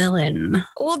mystical villain.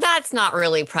 Well, that's not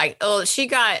really pregnant. Oh, she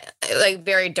got like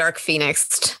very dark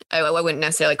phoenixed. I wouldn't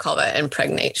necessarily call that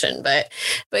impregnation, but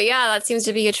yeah, that seems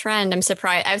to be a trend. I'm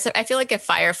surprised. I feel like if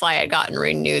Firefly had gotten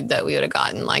renewed, that we would have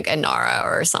gotten like Inara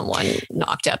or someone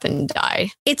knocked up and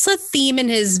died. It's a theme in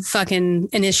his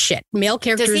shit. Male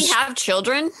characters. Does he have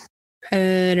children?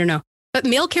 I don't know. But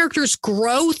male characters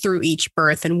grow through each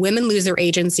birth and women lose their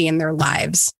agency in their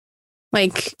lives.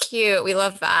 Like, cute. We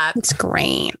love that. It's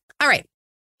great. All right.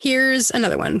 Here's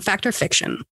another one. Fact or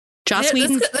fiction? Joss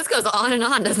Whedon. This goes on and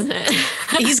on, doesn't it?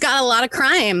 He's got a lot of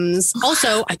crimes.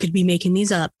 Also, I could be making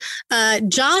these up.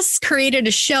 Joss created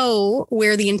a show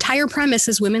where the entire premise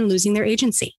is women losing their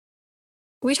agency.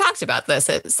 We talked about this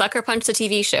at Sucker Punch, the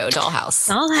TV show, Dollhouse.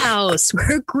 Dollhouse,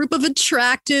 where a group of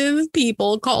attractive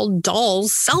people called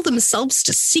dolls sell themselves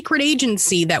to secret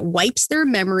agency that wipes their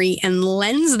memory and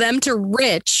lends them to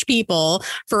rich people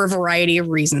for a variety of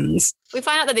reasons. We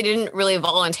find out that they didn't really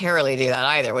voluntarily do that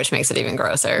either, which makes it even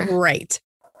grosser. Right.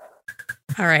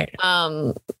 All right.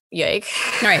 Yike.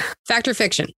 All right. Fact or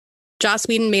fiction? Joss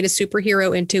Whedon made a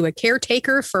superhero into a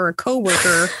caretaker for a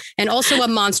coworker and also a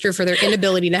monster for their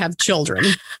inability to have children.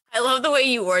 I love the way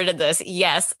you worded this.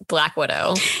 Yes, Black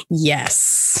Widow.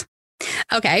 Yes.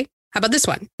 Okay. How about this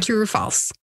one? True or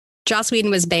false? Joss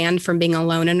Whedon was banned from being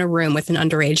alone in a room with an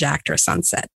underage actress on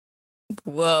set.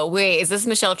 Whoa, wait, is this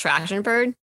Michelle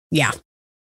Trachtenberg? Yeah,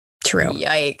 true.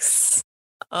 Yikes.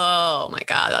 Oh my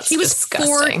God, that's She was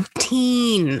disgusting.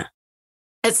 14.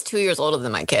 That's 2 years older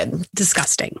than my kid.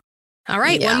 Disgusting. All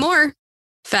right, Yeah. one more.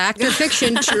 Fact or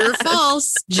fiction, true or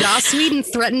false? Joss Whedon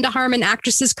threatened to harm an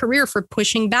actress's career for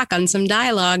pushing back on some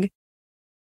dialogue.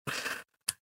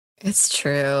 It's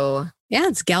true. Yeah,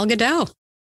 it's Gal Gadot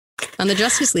on the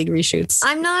Justice League reshoots.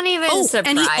 I'm not even surprised.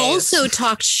 And he also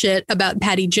talked shit about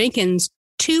Patty Jenkins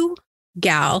to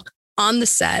Gal on the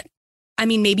set. I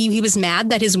mean, maybe he was mad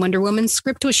that his Wonder Woman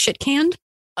script was shit canned.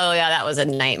 Oh, yeah, that was a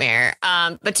nightmare.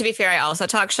 But to be fair, I also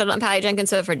talk shit on Patty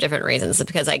Jenkins for different reasons.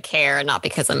 Because I care, not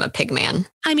because I'm a pig man.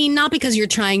 I mean, not because you're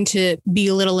trying to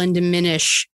belittle and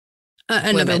diminish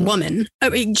another woman. I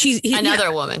mean,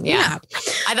 another woman. Yeah.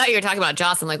 I thought you were talking about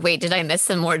Joss. I'm like, wait, did I miss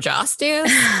some more Joss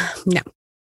news? No.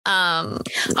 All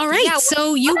right. Yeah,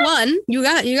 so you won. You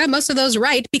got most of those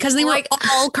right because they were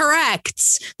all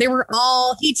correct.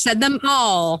 He said them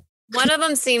all. One of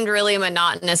them seemed really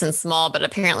monotonous and small, but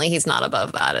apparently he's not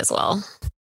above that as well.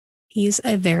 He's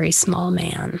a very small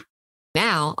man.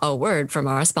 Now, a word from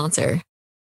our sponsor.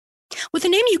 With a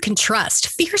name you can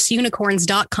trust,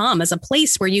 fierceunicorns.com is a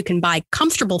place where you can buy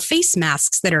comfortable face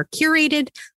masks that are curated,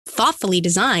 thoughtfully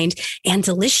designed, and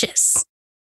delicious.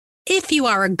 If you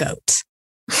are a goat.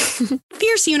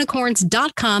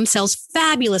 Fierceunicorns.com sells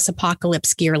fabulous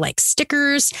apocalypse gear like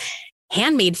stickers,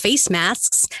 handmade face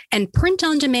masks, and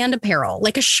print-on-demand apparel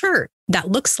like a shirt that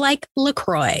looks like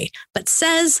LaCroix, but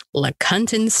says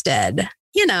LeCunt instead.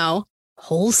 You know,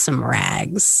 wholesome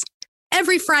rags.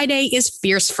 Every Friday is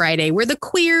Fierce Friday, where the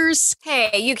queers...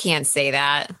 Hey, you can't say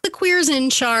that. The queers in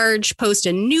charge post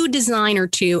a new design or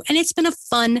two, and it's been a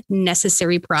fun,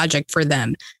 necessary project for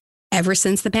them ever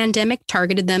since the pandemic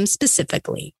targeted them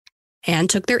specifically and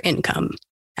took their income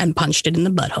and punched it in the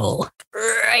butthole.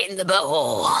 Right in the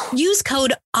butthole. Use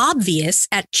code OBVIOUS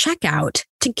at checkout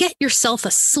to get yourself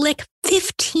a slick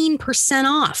 15%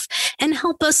 off and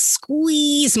help us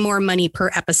squeeze more money per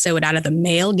episode out of the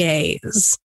male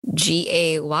gaze.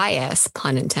 GAYS,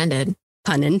 pun intended.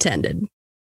 Pun intended.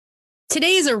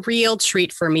 Today is a real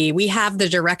treat for me. We have the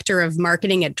director of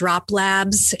marketing at Drop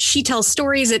Labs. She tells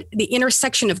stories at the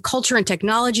intersection of culture and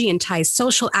technology and ties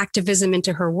social activism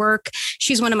into her work.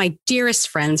 She's one of my dearest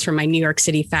friends from my New York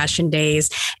City fashion days.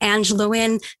 Angela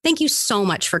Nguyen, thank you so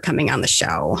much for coming on the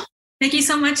show. Thank you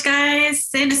so much, guys.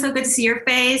 It's so good to see your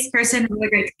face. Kirsten, really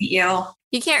great to meet you.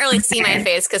 You can't really see my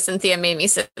face because Cynthia made me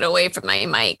sit away from my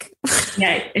mic.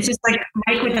 Yeah, it's just like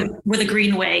Mike with a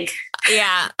green wig.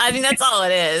 Yeah, I mean, that's all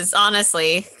it is,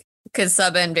 honestly. Could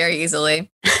sub in very easily.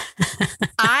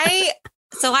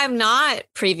 I'm not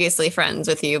previously friends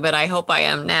with you, but I hope I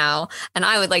am now. And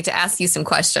I would like to ask you some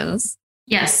questions.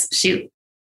 Yes, shoot.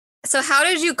 So how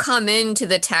did you come into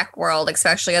the tech world,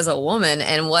 especially as a woman?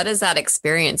 And what has that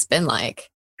experience been like?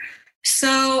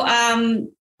 So,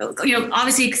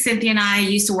 obviously Cynthia and I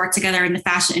used to work together in the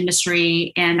fashion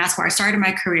industry, and that's where I started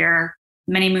my career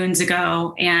many moons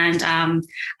ago. And I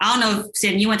don't know if,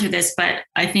 Sam, you went through this, but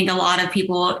I think a lot of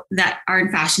people that are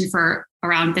in fashion for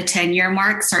around the 10-year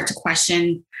mark start to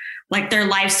question like their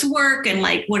life's work and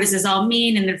like, what does this all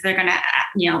mean? And if they're going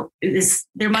to,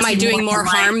 there must be doing more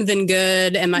harm than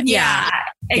good? Yeah,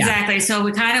 exactly.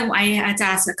 So I had to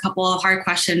ask a couple of hard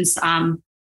questions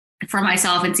for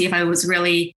myself and see if I was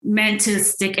really meant to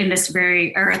stick in this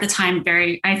at the time,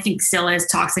 I think still is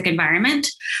toxic environment.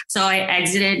 So I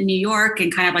exited New York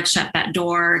and kind of like shut that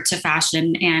door to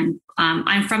fashion. And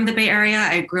I'm from the Bay Area.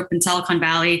 I grew up in Silicon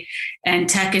Valley, and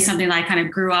tech is something that I kind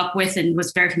of grew up with and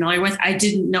was very familiar with. I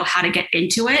didn't know how to get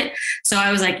into it. So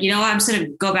I was like, I'm just going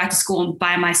to go back to school and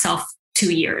buy myself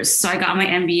 2 years. So I got my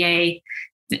MBA.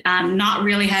 Not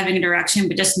really having a direction,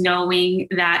 but just knowing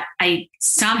that I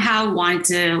somehow wanted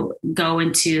to go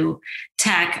into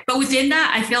tech. But within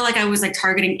that, I feel like I was like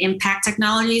targeting impact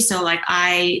technology. So like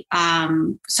I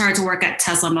started to work at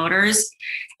Tesla Motors,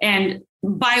 and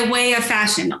by way of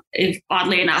fashion,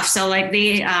 oddly enough. So like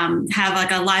they have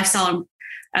like a lifestyle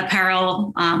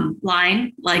apparel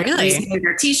line, like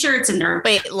their t-shirts and their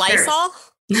Lysol?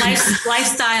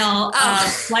 lifestyle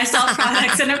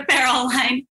products and apparel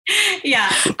line. Yeah.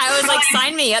 I was like,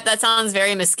 sign me up. That sounds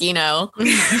very Moschino.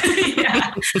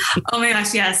 Yeah. Oh my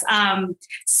gosh. Yes.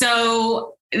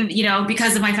 So,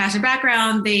 because of my fashion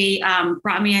background, they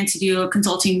brought me in to do a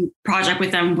consulting project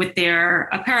with them with their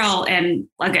apparel and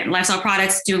again, lifestyle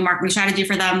products, doing marketing strategy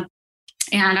for them.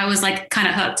 And I was like kind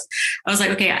of hooked. I was like,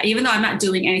 okay, even though I'm not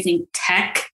doing anything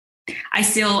tech, I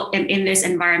still am in this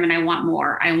environment. I want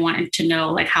more. I wanted to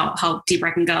know like how deep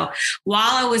I can go.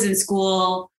 While I was in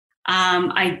school,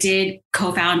 I did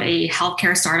co-found a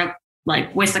healthcare startup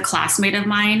like with a classmate of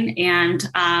mine. And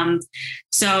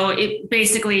so it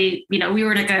basically, you know, we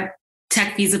were like a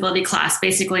tech feasibility class.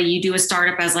 Basically, you do a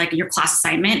startup as like your class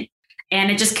assignment. And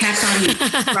it just kept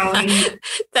on growing.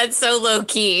 That's so low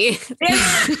key.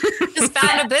 Just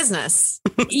found a business.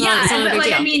 Yeah, but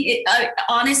like, I mean,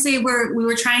 honestly, we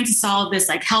were trying to solve this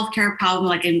like healthcare problem,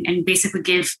 like and basically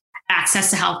give access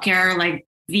to healthcare like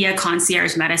via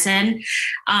concierge medicine.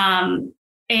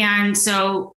 And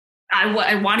so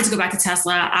I wanted to go back to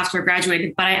Tesla after I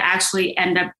graduated, but I actually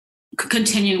ended up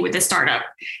continuing with this startup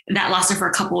that lasted for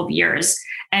a couple of years.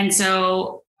 And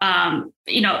so,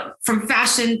 you know, from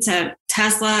fashion to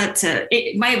Tesla to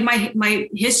my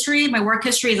history, my work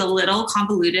history is a little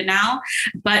convoluted now,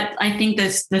 but I think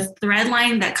the thread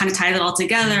line that kind of ties it all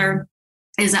together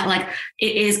is that like,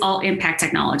 it is all impact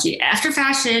technology. After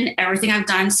fashion, everything I've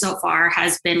done so far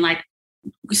has been like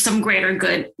some greater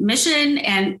good mission,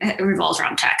 and it revolves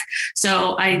around tech.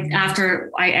 So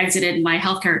after I exited my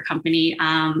healthcare company,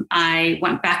 I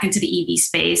went back into the EV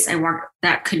space. I worked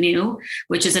at Canoo,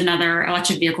 which is another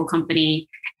electric vehicle company.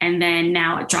 And then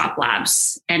now at Drop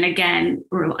Labs. And again,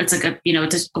 it's like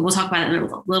we'll talk about it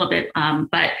a little bit.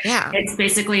 But yeah, it's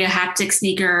basically a haptic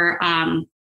sneaker,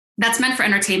 that's meant for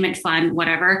entertainment, fun,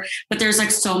 whatever. But there's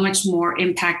like so much more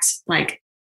impact, like,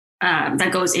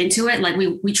 that goes into it. Like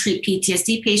we treat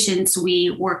PTSD patients.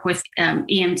 We work with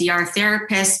EMDR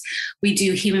therapists. We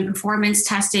do human performance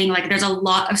testing. Like there's a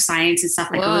lot of science and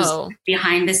stuff that goes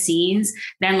behind the scenes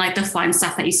than like the fun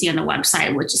stuff that you see on the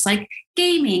website, which is like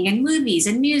gaming and movies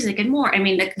and music and more. I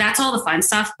mean, that's all the fun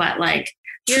stuff, but like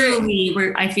truly,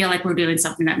 I feel like we're doing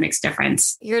something that makes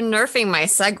difference. You're nerfing my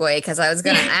segue because I was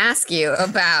going to ask you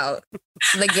about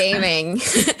the gaming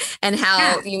and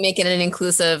how you make it an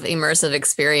inclusive, immersive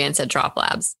experience at Drop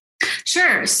Labs.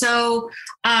 Sure. So,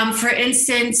 for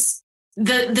instance,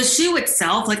 the shoe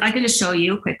itself, like I can just show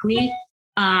you quickly.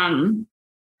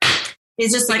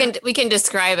 It's just we can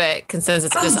describe it since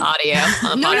it's just audio.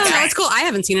 No, it's cool. I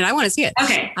haven't seen it. I want to see it.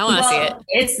 Okay. I want to see it.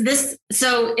 It's this.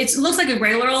 So it looks like a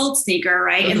regular old sneaker,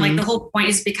 right? Mm-hmm. And like the whole point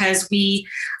is because we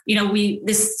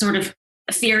this sort of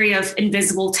theory of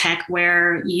invisible tech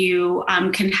where you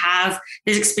can have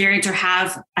this experience or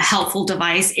have a helpful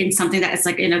device in something that is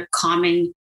like in a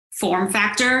common form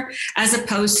factor, as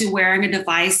opposed to wearing a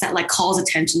device that like calls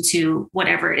attention to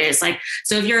whatever it is. Like,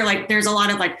 so if you're like, there's a lot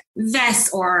of like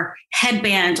vests or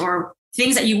headbands or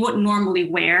things that you wouldn't normally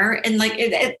wear. And like,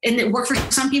 it works for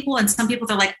some people, and some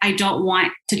people are like, I don't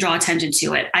want to draw attention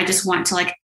to it. I just want to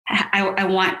like, I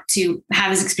want to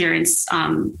have this experience,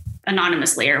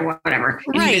 anonymously or whatever.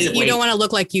 Right. Invisibly. You don't want to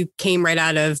look like you came right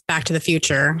out of Back to the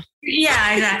Future.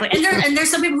 Yeah, exactly. And there's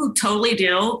some people who totally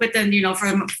do, but then,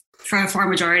 for a far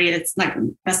majority, it's like,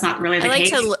 that's not really the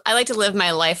case. I like to live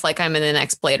my life like I'm in the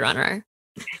next Blade Runner.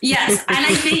 Yes. And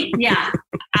I think,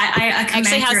 I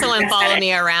actually have someone follow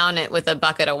me around it with a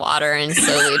bucket of water and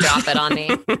slowly drop it on me.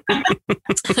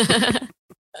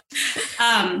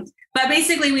 But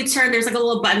basically there's like a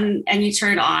little button and you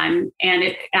turn it on and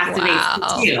it activates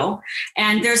the shoe.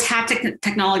 And there's haptic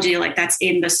technology like that's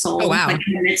in the sole, like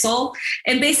in the midsole.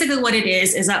 And basically what it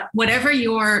is that whatever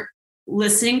you're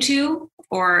listening to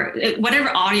or whatever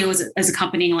audio is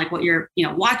accompanying like what you're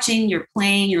watching, you're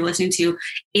playing, you're listening to,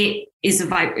 it's a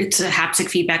haptic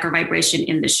feedback or vibration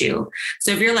in the shoe.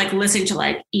 So if you're like listening to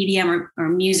like EDM or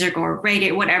music or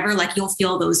reggae, whatever, like you'll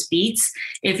feel those beats.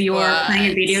 If you're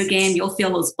playing a video game, you'll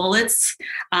feel those bullets.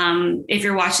 If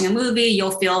you're watching a movie,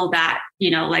 you'll feel that,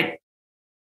 like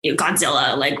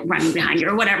Godzilla like running behind you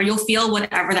or whatever. You'll feel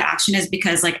whatever the action is,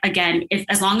 because like, again,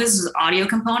 as long as there's an audio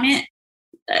component,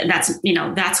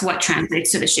 that's what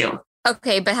translates to the shoe.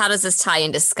 Okay, but how does this tie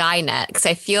into Skynet? Because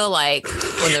I feel like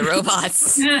when the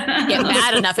robots get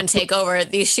bad enough and take over,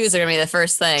 these shoes are going to be the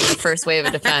first wave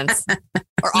of defense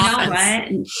or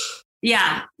offense. Know what?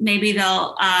 Yeah, maybe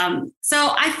they'll.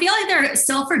 So I feel like they're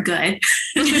still for good.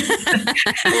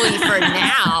 Well, for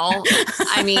now,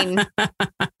 I mean,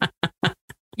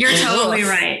 you're totally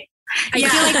right. I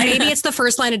feel like maybe it's the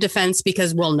first line of defense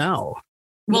because we'll know.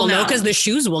 We'll know because the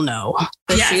shoes will know.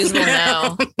 The shoes will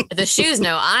know. If the shoes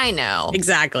know, I know.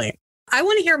 Exactly. I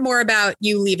want to hear more about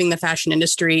you leaving the fashion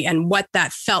industry and what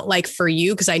that felt like for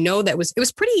you, because I know that it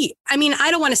was pretty, I mean,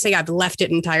 I don't want to say I've left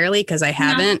it entirely because I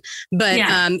haven't, but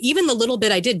even the little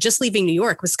bit I did just leaving New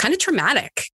York was kind of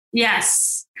traumatic.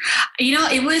 Yes.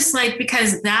 It was like,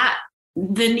 because the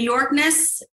New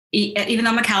Yorkness, even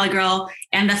though I'm a Cali girl,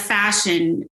 and the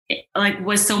fashion like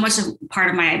was so much a part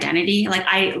of my identity. Like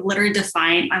I literally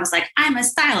I was like, I'm a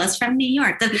stylist from New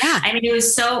York. I mean, it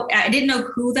was so, I didn't know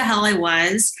who the hell I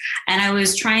was. And I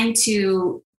was trying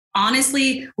to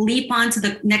honestly leap onto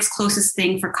the next closest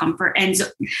thing for comfort. And so,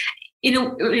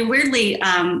 weirdly,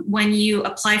 when you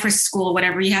apply for school,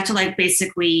 whatever, you have to like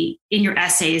basically in your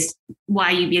essays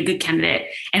why you'd be a good candidate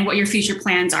and what your future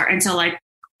plans are. And so like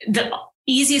the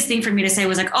easiest thing for me to say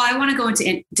was like, oh, I want to go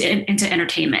into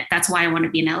entertainment. That's why I want to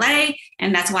be in LA.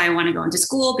 And that's why I want to go into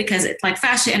school, because it's like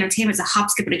fashion entertainment is a hop,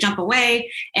 skip, and a jump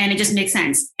away. And it just makes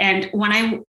sense. And when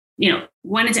I,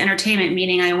 went into entertainment,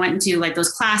 meaning I went into like those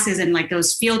classes and like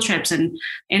those field trips and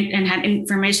had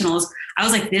informationals, I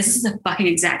was like, this is the fucking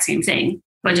exact same thing,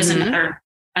 but just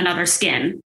another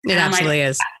skin. It absolutely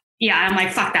is. Yeah, I'm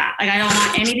like, fuck that. Like, I don't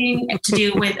want anything to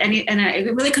do with any, and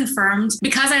it really confirmed,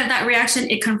 because I had that reaction,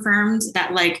 it confirmed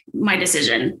that like my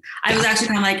decision. I was actually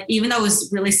kind of like, even though I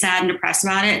was really sad and depressed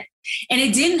about it, and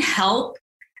it didn't help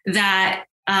that,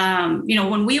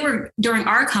 when we were during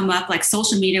our come up, like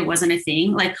social media wasn't a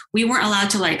thing. Like we weren't allowed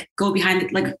to like go behind,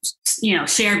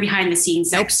 share behind the scenes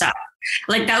stuff.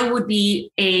 Like that would be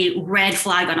a red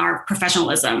flag on our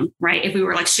professionalism, right? If we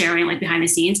were like sharing like behind the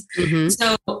scenes. Mm-hmm.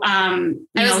 So I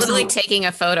was literally taking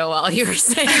a photo while you were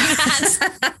saying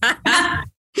that.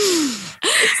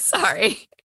 Sorry.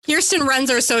 Kirsten runs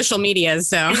our social media,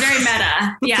 so it's very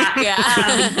meta. Yeah.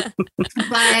 Yeah.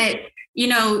 But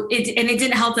it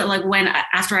didn't help that like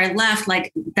after I left,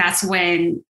 like that's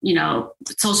when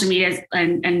social media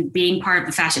and being part of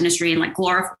the fashion industry and like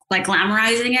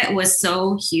glamorizing it was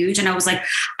so huge. And I was like,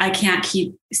 I can't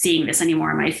keep seeing this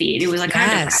anymore on my feed. It was like kind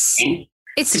of depressing.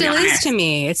 It still is to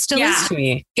me. It still is to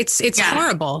me. It's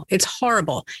horrible. It's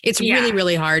horrible. It's really,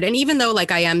 really hard. And even though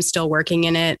like I am still working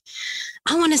in it,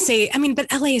 I want to say, but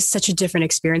LA is such a different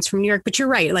experience from New York, but you're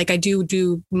right. Like I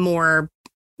do more,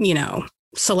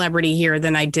 celebrity here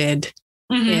than I did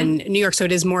in New York. So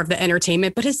it is more of the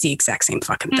entertainment, but it's the exact same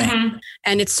fucking thing. Mm-hmm.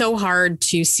 And it's so hard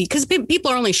to see because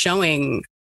people are only showing,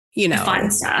 the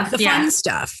fun stuff. Fun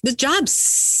stuff. The job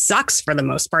sucks for the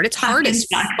most part. It's hard as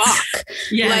fuck.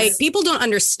 Yes. Like people don't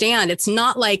understand. It's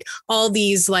not like all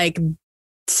these like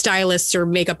stylists or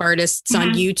makeup artists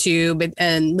on YouTube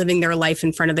and living their life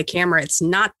in front of the camera. It's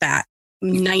not that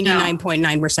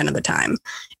 99.9% of the time.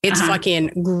 It's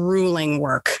fucking grueling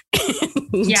work.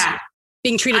 Yeah.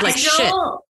 Being treated like shit.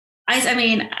 I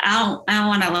don't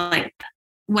want to like,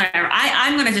 whatever.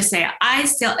 I'm going to just say,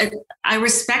 I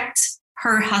respect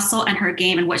her hustle and her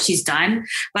game and what she's done,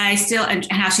 but I still, and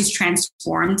how she's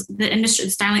transformed the industry,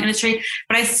 the styling industry,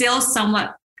 but I still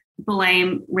somewhat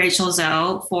blame Rachel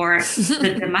Zoe for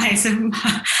the demise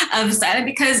of styling,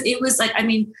 because it was like,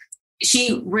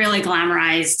 she really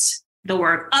glamorized the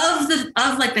work of the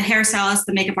hairstylist,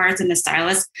 the makeup artist, and the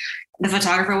stylist, the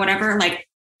photographer, whatever. Like,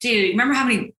 dude, remember how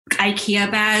many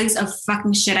IKEA bags of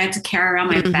fucking shit I had to carry around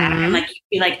my back? And like, you'd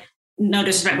be like, no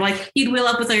disrespect, but like you'd wheel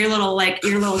up with your little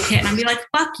kit, and I'd be like,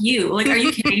 fuck you. Like, are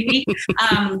you kidding me?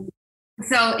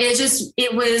 So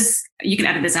it was, you can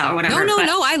edit this out or whatever. No,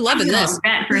 I love this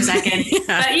for a second.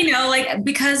 But like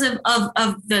because of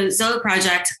the Zoe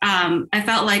project, I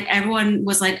felt like everyone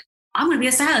was like, I'm going to be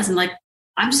a stylist, and like,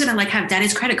 I'm just going to like have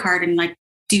daddy's credit card and like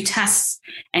do tests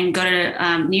and go to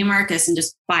Neiman Marcus and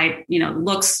just buy,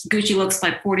 looks, Gucci looks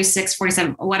like 46,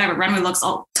 47, whatever, runway looks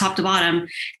all top to bottom.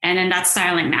 And then that's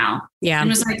styling now. Yeah. I'm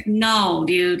just like, no,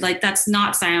 dude, like that's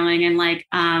not styling. And like,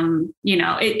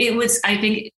 it was, I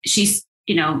think she's,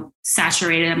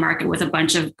 saturated a market with a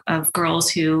bunch of girls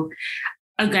who,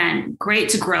 again, great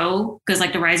to grow, because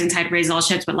like the rising tide raises all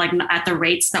ships, but like at the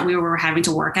rates that we were having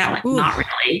to work at, like not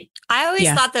really. I always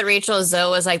thought that Rachel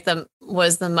Zoe was like the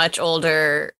much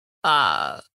older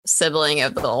sibling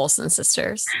of the Olsen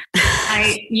sisters.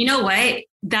 You know what?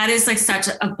 That is like such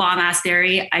a bomb ass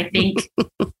theory. I think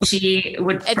she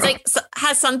would. It's like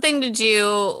has something to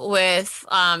do with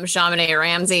JonBenét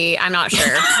Ramsey. I'm not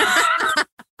sure.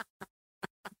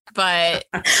 But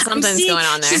something's going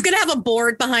on there. She's going to have a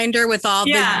board behind her with all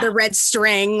the red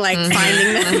string, like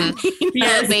finding them.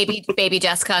 Yes. Baby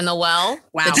Jessica in the well.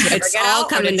 Wow. It's all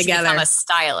coming together. I'm a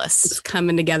stylist. It's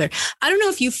coming together. I don't know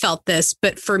if you felt this,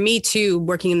 but for me too,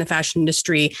 working in the fashion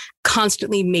industry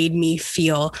constantly made me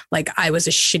feel like I was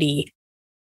a shitty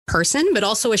person, but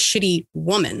also a shitty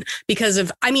woman, because of,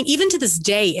 even to this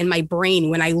day in my brain,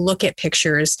 when I look at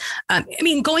pictures,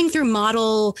 going through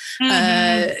modeling,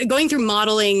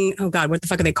 oh God, what the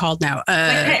fuck are they called now?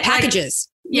 Packages.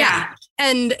 Yeah.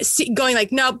 And going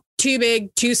like, nope, too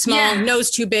big, too small,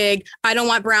 nose too big. I don't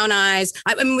want brown eyes.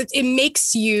 It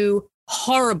makes you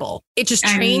horrible. It just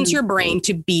trains your brain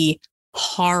to be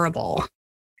horrible.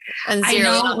 And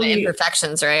zero the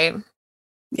imperfections, right?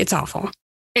 It's awful.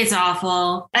 It's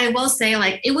awful. I will say,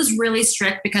 like, it was really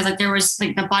strict, because like there was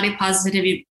like the body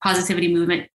positivity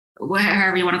movement,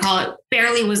 however you want to call it,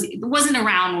 wasn't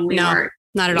around when we were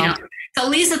not at all. So at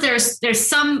least that there's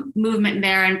some movement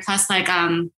there. And plus like,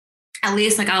 at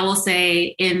least like I will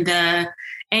say in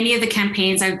any of the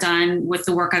campaigns I've done with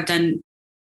the work I've done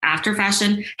after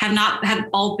fashion have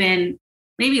all been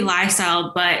maybe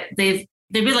lifestyle, but they've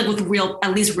been like with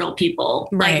at least real people,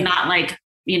 right. Like not like,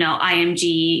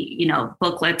 IMG,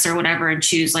 booklets or whatever and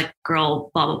choose like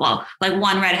girl, blah, blah, blah. Like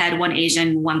one redhead, one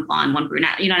Asian, one blonde, one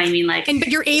brunette. You know what I mean? Like, but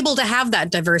you're able to have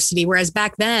that diversity. Whereas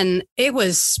back then it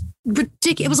was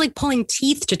ridiculous. It was like pulling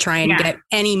teeth to try and get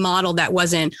any model that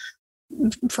wasn't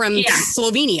from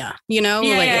Slovenia,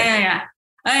 Yeah.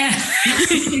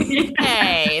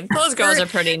 Hey, those girls are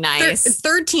pretty nice.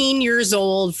 13 years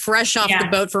old, fresh off the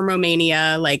boat from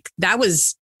Romania. Like that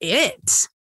was it.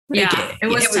 Like, it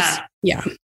was tough. Yeah.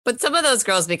 But some of those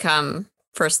girls become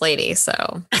first lady.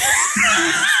 So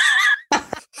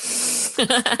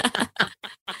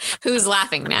who's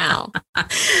laughing now?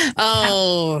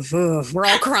 Oh, we're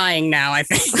all crying now, I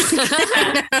think.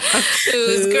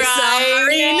 Who's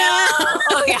crying now?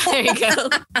 Oh, yeah, there you go.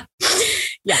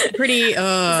 Yeah, pretty. It's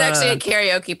actually a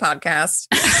karaoke podcast.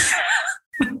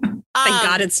 Thank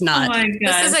God it's not. Oh my God.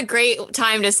 This is a great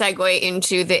time to segue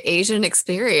into the Asian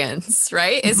experience,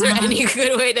 right? Is there any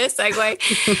good way to segue?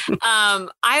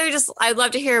 I'd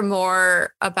love to hear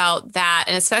more about that,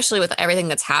 and especially with everything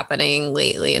that's happening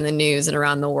lately in the news and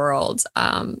around the world,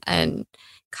 and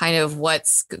kind of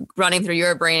what's running through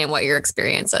your brain and what your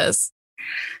experience is.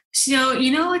 So,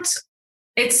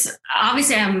 it's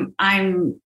obviously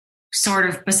I'm sort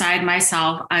of beside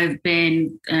myself. I've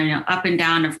been up and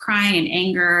down of crying and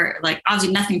anger, like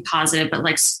obviously nothing positive, but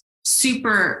like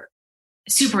super,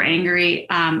 super angry,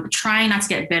 trying not to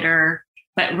get bitter,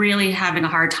 but really having a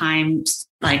hard time,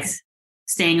 like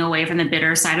staying away from the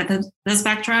bitter side of the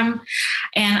spectrum.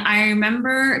 And I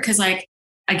remember, because like,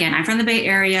 again, I'm from the Bay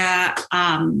Area,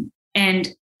 and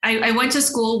I went to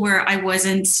school where I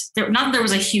wasn't there. Not that there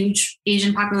was a huge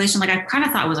Asian population. Like I kind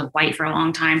of thought it was a white for a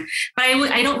long time, but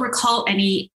I don't recall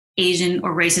any Asian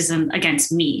or racism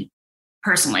against me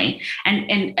personally.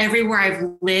 And everywhere I've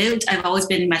lived, I've always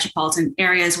been in metropolitan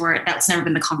areas where that's never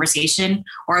been the conversation,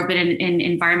 or I've been in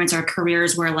environments or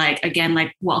careers where like, again,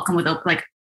 like welcome with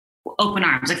open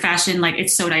arms, like fashion, like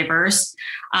it's so diverse.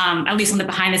 At least on the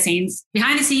behind the scenes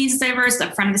is diverse.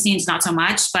 The front of the scenes, not so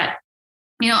much, but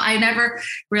I never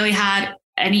really had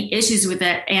any issues with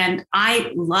it. And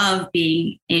I love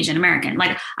being Asian American.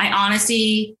 Like I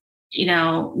honestly,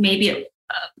 maybe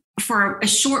for a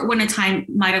short window of time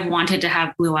might have wanted to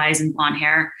have blue eyes and blonde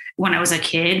hair when I was a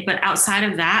kid. But outside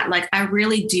of that, like I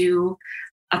really do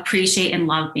appreciate and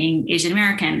love being Asian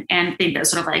American, and think that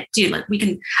sort of like, dude, like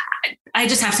I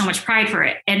just have so much pride for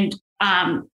it. And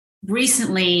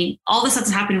recently, all the stuff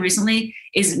that's happened recently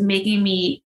is making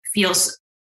me feel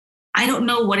I don't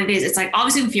know what it is. It's like,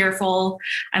 obviously I'm fearful.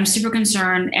 I'm super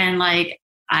concerned. And like,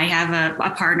 I have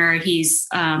a partner. He's,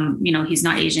 he's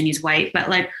not Asian, he's white, but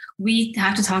like, we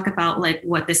have to talk about like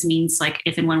what this means. Like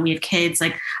if and when we have kids,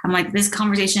 like, I'm like, this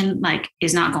conversation like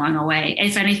is not going away.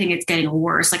 If anything, it's getting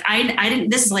worse. Like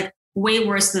this is like way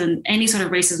worse than any sort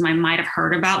of racism I might've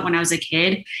heard about when I was a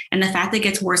kid. And the fact that it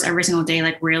gets worse every single day,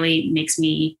 like really makes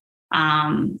me,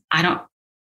 I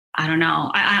don't know.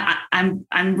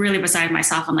 I'm really beside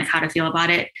myself on like how to feel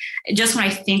about it. Just when I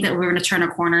think that we're going to turn a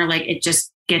corner, like it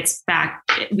just gets back,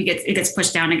 it gets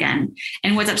pushed down again.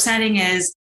 And what's upsetting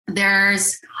is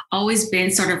there's always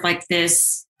been sort of like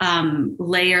this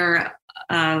layer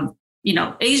of,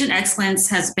 Asian excellence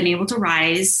has been able to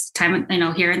rise time,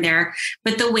 here and there,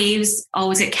 but the waves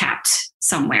always get capped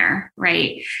somewhere.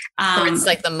 Right. Or it's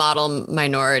like the model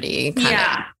minority.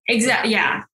 Exactly.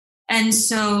 Yeah. And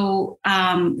so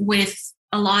with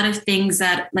a lot of things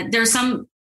that like there's some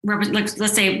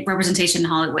let's say representation in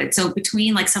Hollywood. So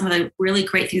between like some of the really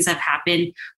great things that have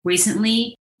happened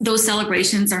recently, those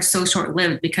celebrations are so short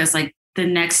lived because like the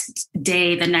next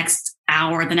day, the next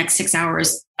hour, the next 6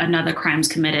 hours, another crime's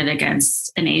committed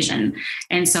against an Asian.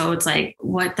 And so it's like,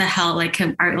 what the hell? Like,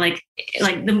 are like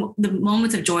the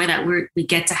moments of joy that we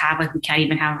get to have, like we can't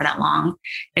even have for that long.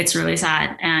 It's really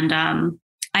sad. And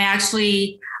I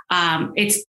actually,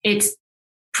 it's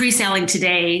pre-selling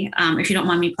today. If you don't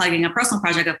mind me plugging a personal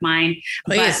project of mine,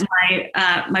 please.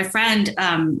 But my friend,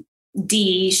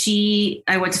 Dee,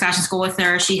 I went to fashion school with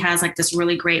her. She has like this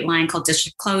really great line called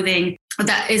District Clothing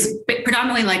that is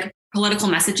predominantly like political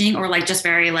messaging or like just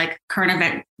very like current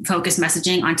event focused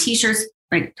messaging on t-shirts,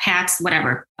 like hats,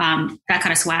 whatever, that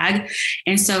kind of swag.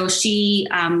 And so she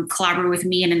collaborated with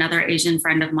me and another Asian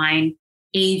friend of mine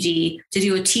AG to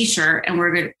do a t-shirt, and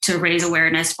we're going to raise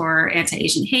awareness for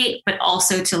anti-Asian hate, but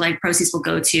also to like proceeds will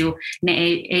go to an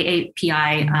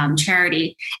AAPI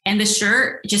charity. And the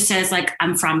shirt just says like,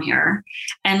 I'm from here.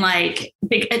 And like,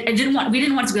 we didn't want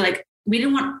it to be like, we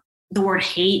didn't want the word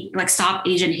hate, like stop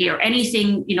Asian hate or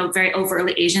anything, very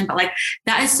overtly Asian, but like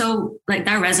that is so like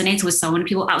that resonates with so many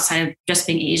people outside of just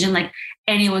being Asian. Like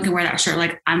anyone can wear that shirt.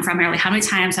 Like I'm from here. Like how many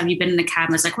times have you been in the cab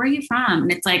and it's like, where are you from?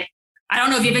 And it's like, I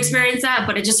don't know if you've experienced that,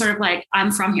 but it's just sort of like, I'm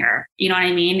from here. You know what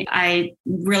I mean? I'm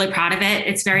really proud of it.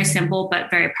 It's very simple, but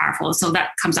very powerful. So that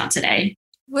comes out today.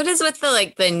 What is with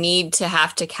the need to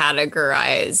have to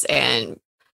categorize and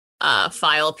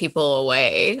file people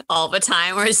away all the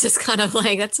time, where it's just kind of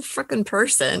like, that's a freaking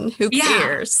person. Who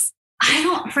cares? I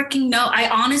don't freaking know. I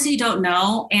honestly don't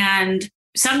know. And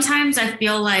sometimes I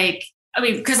feel like,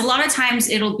 because a lot of times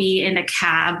it'll be in a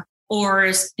cab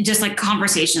or just like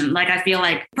conversation. Like, I feel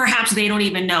like perhaps they don't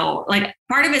even know, like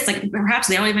part of it's like, perhaps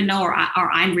they don't even know, or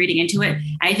I'm reading into it.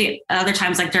 I think other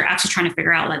times, like they're actually trying to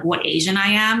figure out like what Asian I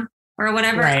am or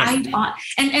whatever. Right.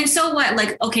 And so what,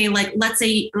 like, okay, like, let's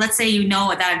say, that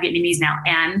I'm Vietnamese now.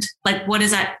 And like, what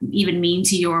does that even mean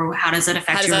to you? Or how does it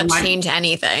affect you? How does that change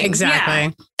anything?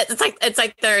 Exactly. Yeah. It's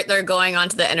like they're going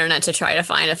onto the internet to try to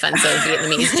find offensive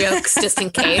Vietnamese jokes just in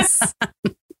case.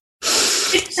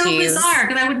 It's so bizarre,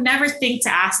 because I would never think to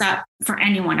ask that for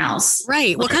anyone else.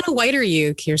 Right. What kind of white are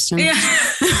you, Kirsten? Yeah.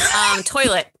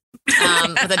 Toilet.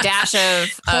 With a dash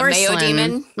of mayo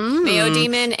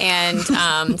demon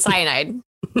and cyanide.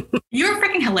 You're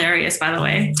freaking hilarious, by the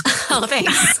way. Oh,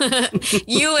 thanks.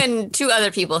 You and two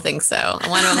other people think so.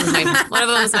 One of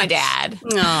them is my dad.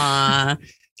 Aw.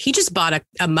 He just bought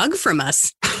a mug from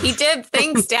us. He did.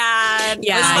 Thanks, Dad.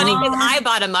 Yeah, it was funny because I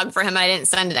bought a mug for him. I didn't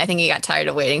send it. I think he got tired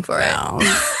of waiting for it.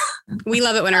 We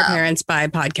love it when our parents buy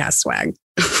podcast swag.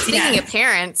 Speaking of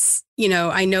parents,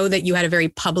 I know that you had a very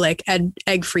public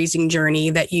egg freezing journey,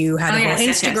 that you had a whole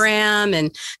Instagram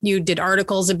and you did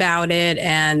articles about it.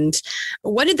 And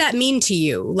what did that mean to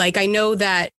you? Like, I know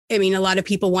that, a lot of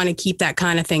people want to keep that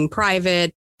kind of thing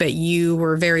private, but you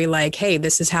were very like, hey,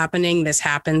 this is happening. This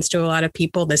happens to a lot of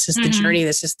people. This is the journey.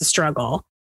 This is the struggle.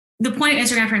 The point of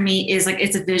Instagram for me is like,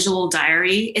 it's a visual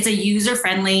diary. It's a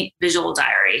user-friendly visual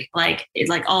diary. Like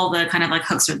all the kind of like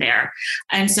hooks are there.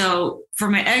 And so for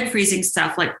my egg freezing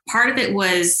stuff, like part of it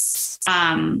was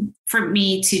for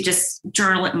me to just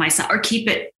journal it myself, or keep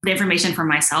the information for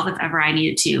myself if ever I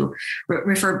needed to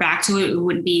refer back to it. It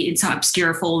wouldn't be in some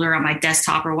obscure folder on my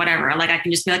desktop or whatever. Like I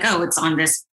can just be like, oh, it's on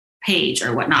this page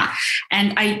or whatnot.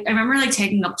 And I remember like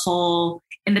taking a poll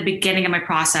in the beginning of my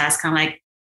process, kind of like,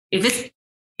 if this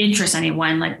interests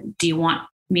anyone, like, do you want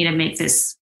me to make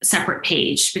this separate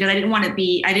page? Because I didn't want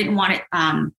it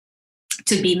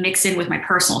to be mixed in with my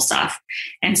personal stuff.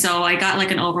 And so I got like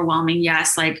an overwhelming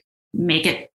yes, like make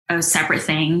it a separate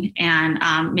thing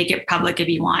and make it public if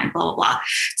you want, blah, blah, blah.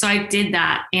 So I did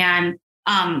that. And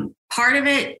part of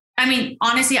it,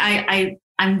 honestly,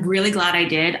 I'm really glad I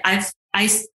did.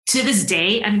 To this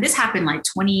day, this happened like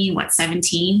 17,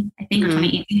 I think, or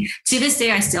 2018. To this day,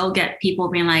 I still get people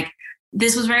being like,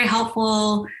 this was very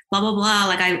helpful, blah, blah, blah.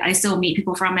 Like I still meet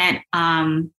people from it,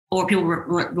 or people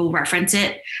will reference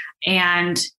it.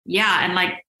 And and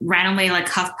like randomly, like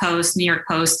HuffPost, New York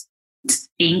Post,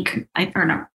 Inc.,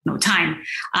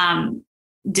 Time,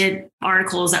 did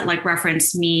articles that like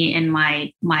referenced me in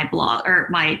my blog or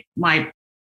my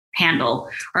handle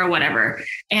or whatever.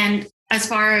 And as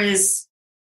far as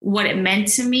what it meant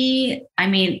to me,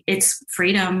 it's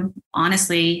freedom,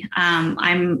 honestly.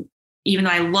 Even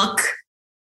though I look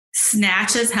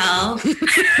snatch as hell,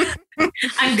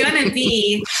 I'm going to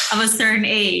be of a certain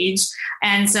age.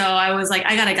 And so I was like,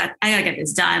 I gotta get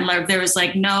this done. Like there was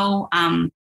like no,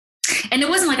 and it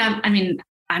wasn't like,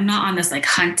 I'm not on this like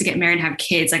hunt to get married and have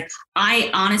kids. Like I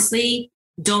honestly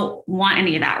don't want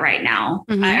any of that right now.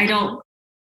 Mm-hmm. I don't.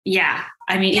 Yeah.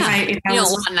 If I don't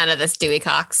want none of this Dewey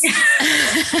Cox. You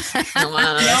know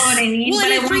what I mean? Well, but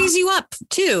it frees you up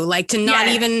too, like to not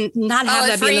have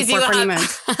that be in the forefront of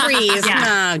freeze.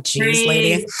 Oh, geez,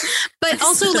 lady. But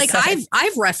also, like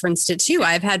I've referenced it too.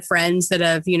 I've had friends that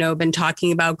have been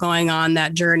talking about going on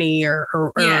that journey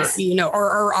or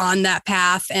on that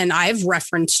path, and I've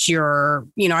referenced your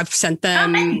I've sent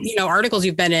them articles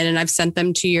you've been in, and I've sent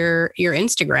them to your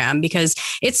Instagram, because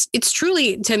it's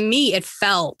truly, to me, it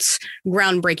felt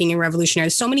groundbreaking and revolutionary.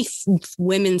 So many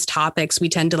women's topics we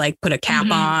tend to like put a cap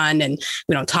on, and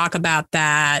we don't talk about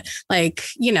that. Like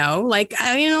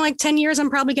 10 years, I'm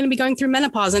probably going to be going through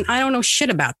menopause, and I don't know shit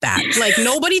about that. Like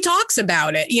nobody talks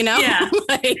about it, Yeah.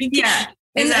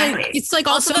 Exactly. And it's like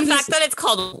also the fact that it's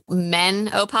called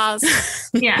menopause.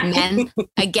 Yeah. Men.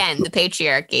 Again, the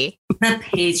patriarchy. The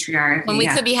patriarchy. When we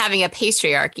could be having a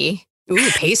patriarchy.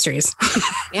 Ooh, pastries.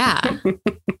 Yeah.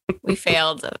 We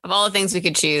failed. Of all the things we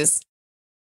could choose.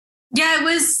 Yeah, it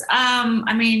was,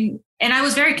 I mean, and I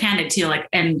was very candid too, like,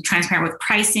 and transparent with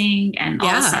pricing and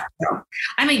all this stuff. So,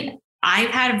 I mean, I've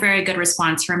had a very good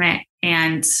response from it.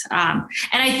 And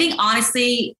I think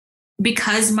honestly,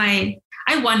 because my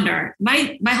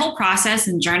whole process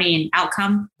and journey and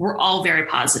outcome were all very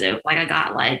positive. Like I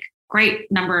got like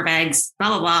great number of eggs, blah,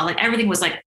 blah, blah. Like everything was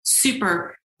like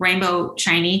super rainbow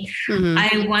shiny. Mm-hmm.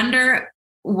 I wonder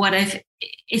what if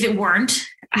it weren't,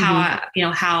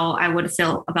 how I would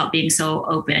feel about being so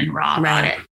open and raw about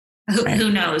it.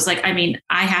 Who knows? Like, I mean,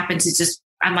 I happen to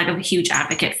I'm like a huge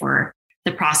advocate for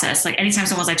the process. Like anytime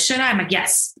someone's like, should I? I'm like,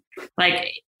 yes.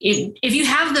 Like if you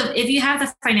have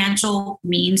the financial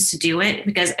means to do it,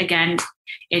 because again,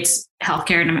 it's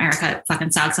healthcare in America, it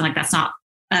fucking sucks. And like, that's not,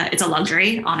 it's a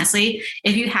luxury, honestly.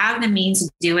 If you have the means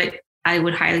to do it, I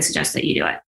would highly suggest that you do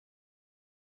it.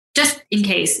 Just in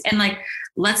case. And like,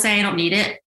 let's say I don't need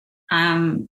it.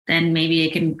 Then maybe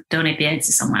I can donate the eggs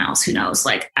to someone else. Who knows?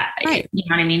 Like, right. You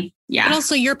know what I mean? Yeah. But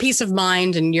also your peace of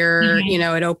mind and your,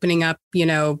 it opening up,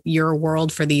 your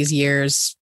world for these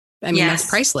years. I mean, that's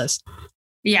priceless.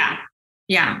 Yeah.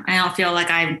 Yeah. I don't feel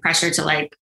like I'm pressured to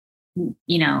like,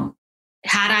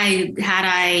 had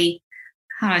I,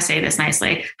 how do I say this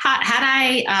nicely? Had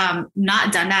I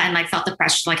not done that and like felt the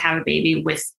pressure to like have a baby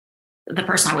with the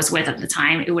person I was with at the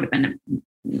time, it would have been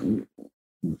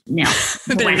no.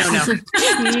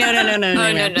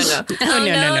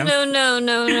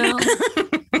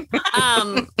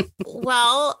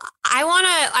 Well,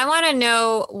 I want to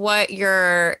know what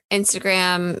your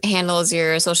Instagram handles,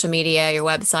 your social media, your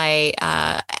website,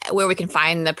 where we can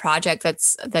find the project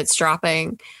that's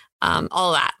dropping,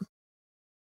 all that.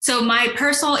 So my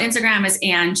personal Instagram is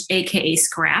Ange, aka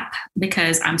Scrap,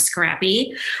 because I'm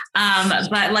scrappy.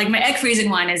 But like my egg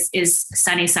freezing one is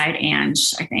Sunnyside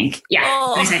Ange, I think.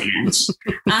 Yeah, Sunnyside Ange.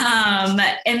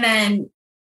 And then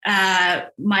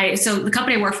so the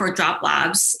company I work for, Drop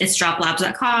Labs, it's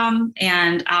droplabs.com,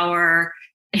 and our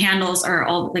handles are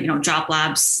all Drop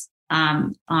Labs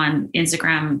on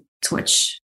Instagram,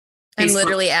 Twitch. I'm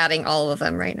literally adding all of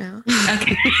them right now.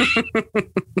 Okay.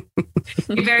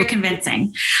 You're very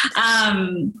convincing.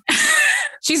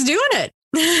 She's doing it.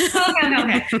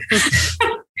 Okay.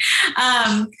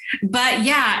 But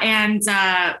yeah. And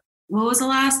what was the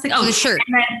last thing? Oh, the shirt.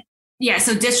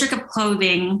 So District of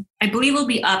Clothing, I believe will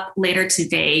be up later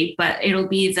today, but it'll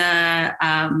be the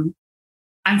I'm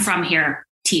From Here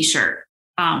t-shirt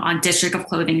on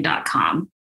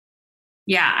districtofclothing.com.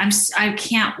 Yeah, I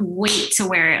can't wait to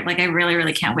wear it. Like, I really,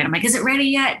 really can't wait. I'm like, is it ready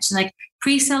yet? She's like,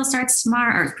 pre-sale starts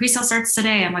tomorrow, or pre-sale starts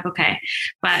today. I'm like, okay.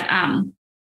 But I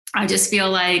just feel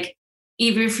like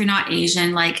even if you're not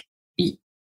Asian, like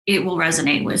it will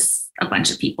resonate with a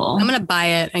bunch of people. I'm going to buy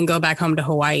it and go back home to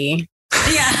Hawaii.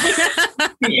 Yeah.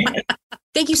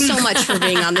 Thank you so much for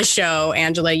being on the show,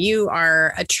 Angela. You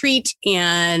are a treat,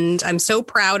 and I'm so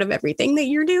proud of everything that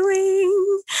you're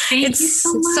doing. Thank you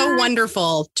so much. It's so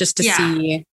wonderful just to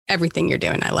see everything you're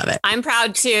doing. I love it. I'm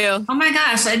proud too. Oh my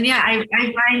gosh. And yeah, I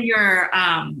find your,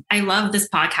 I love this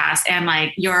podcast, and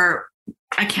like your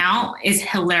account is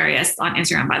hilarious on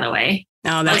Instagram, by the way.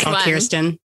 Oh, that's all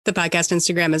Kirsten. The podcast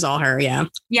Instagram is all her. Yeah.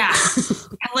 Yeah.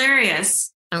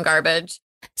 Hilarious. I'm garbage.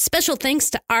 Special thanks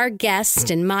to our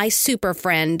guest and my super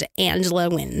friend, Angela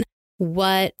Nguyen.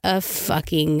 What a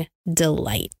fucking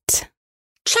delight.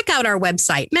 Check out our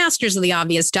website,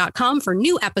 mastersoftheobvious.com, for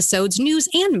new episodes, news,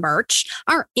 and merch.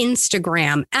 Our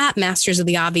Instagram at Masters of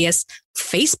the Obvious,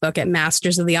 Facebook at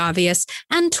Masters of the Obvious,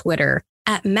 and Twitter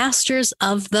at Masters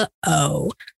of the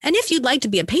O. And if you'd like to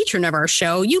be a patron of our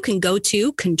show, you can go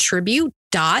to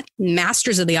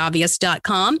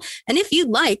contribute.mastersoftheobvious.com. And if you'd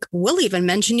like, we'll even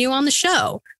mention you on the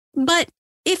show. But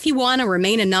if you want to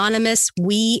remain anonymous,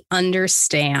 we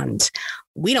understand.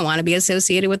 We don't want to be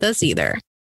associated with us either.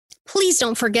 Please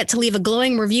don't forget to leave a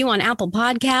glowing review on Apple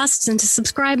Podcasts and to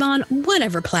subscribe on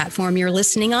whatever platform you're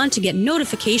listening on to get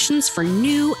notifications for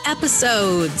new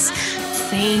episodes.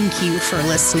 Thank you for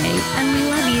listening, and we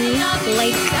love you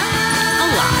like a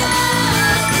lot.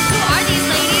 Who are these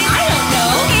ladies? I don't know.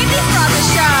 Who gave this on the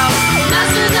show?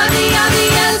 Masters of the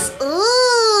Obvious.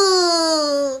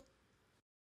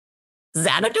 Ooh.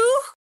 Xanadu?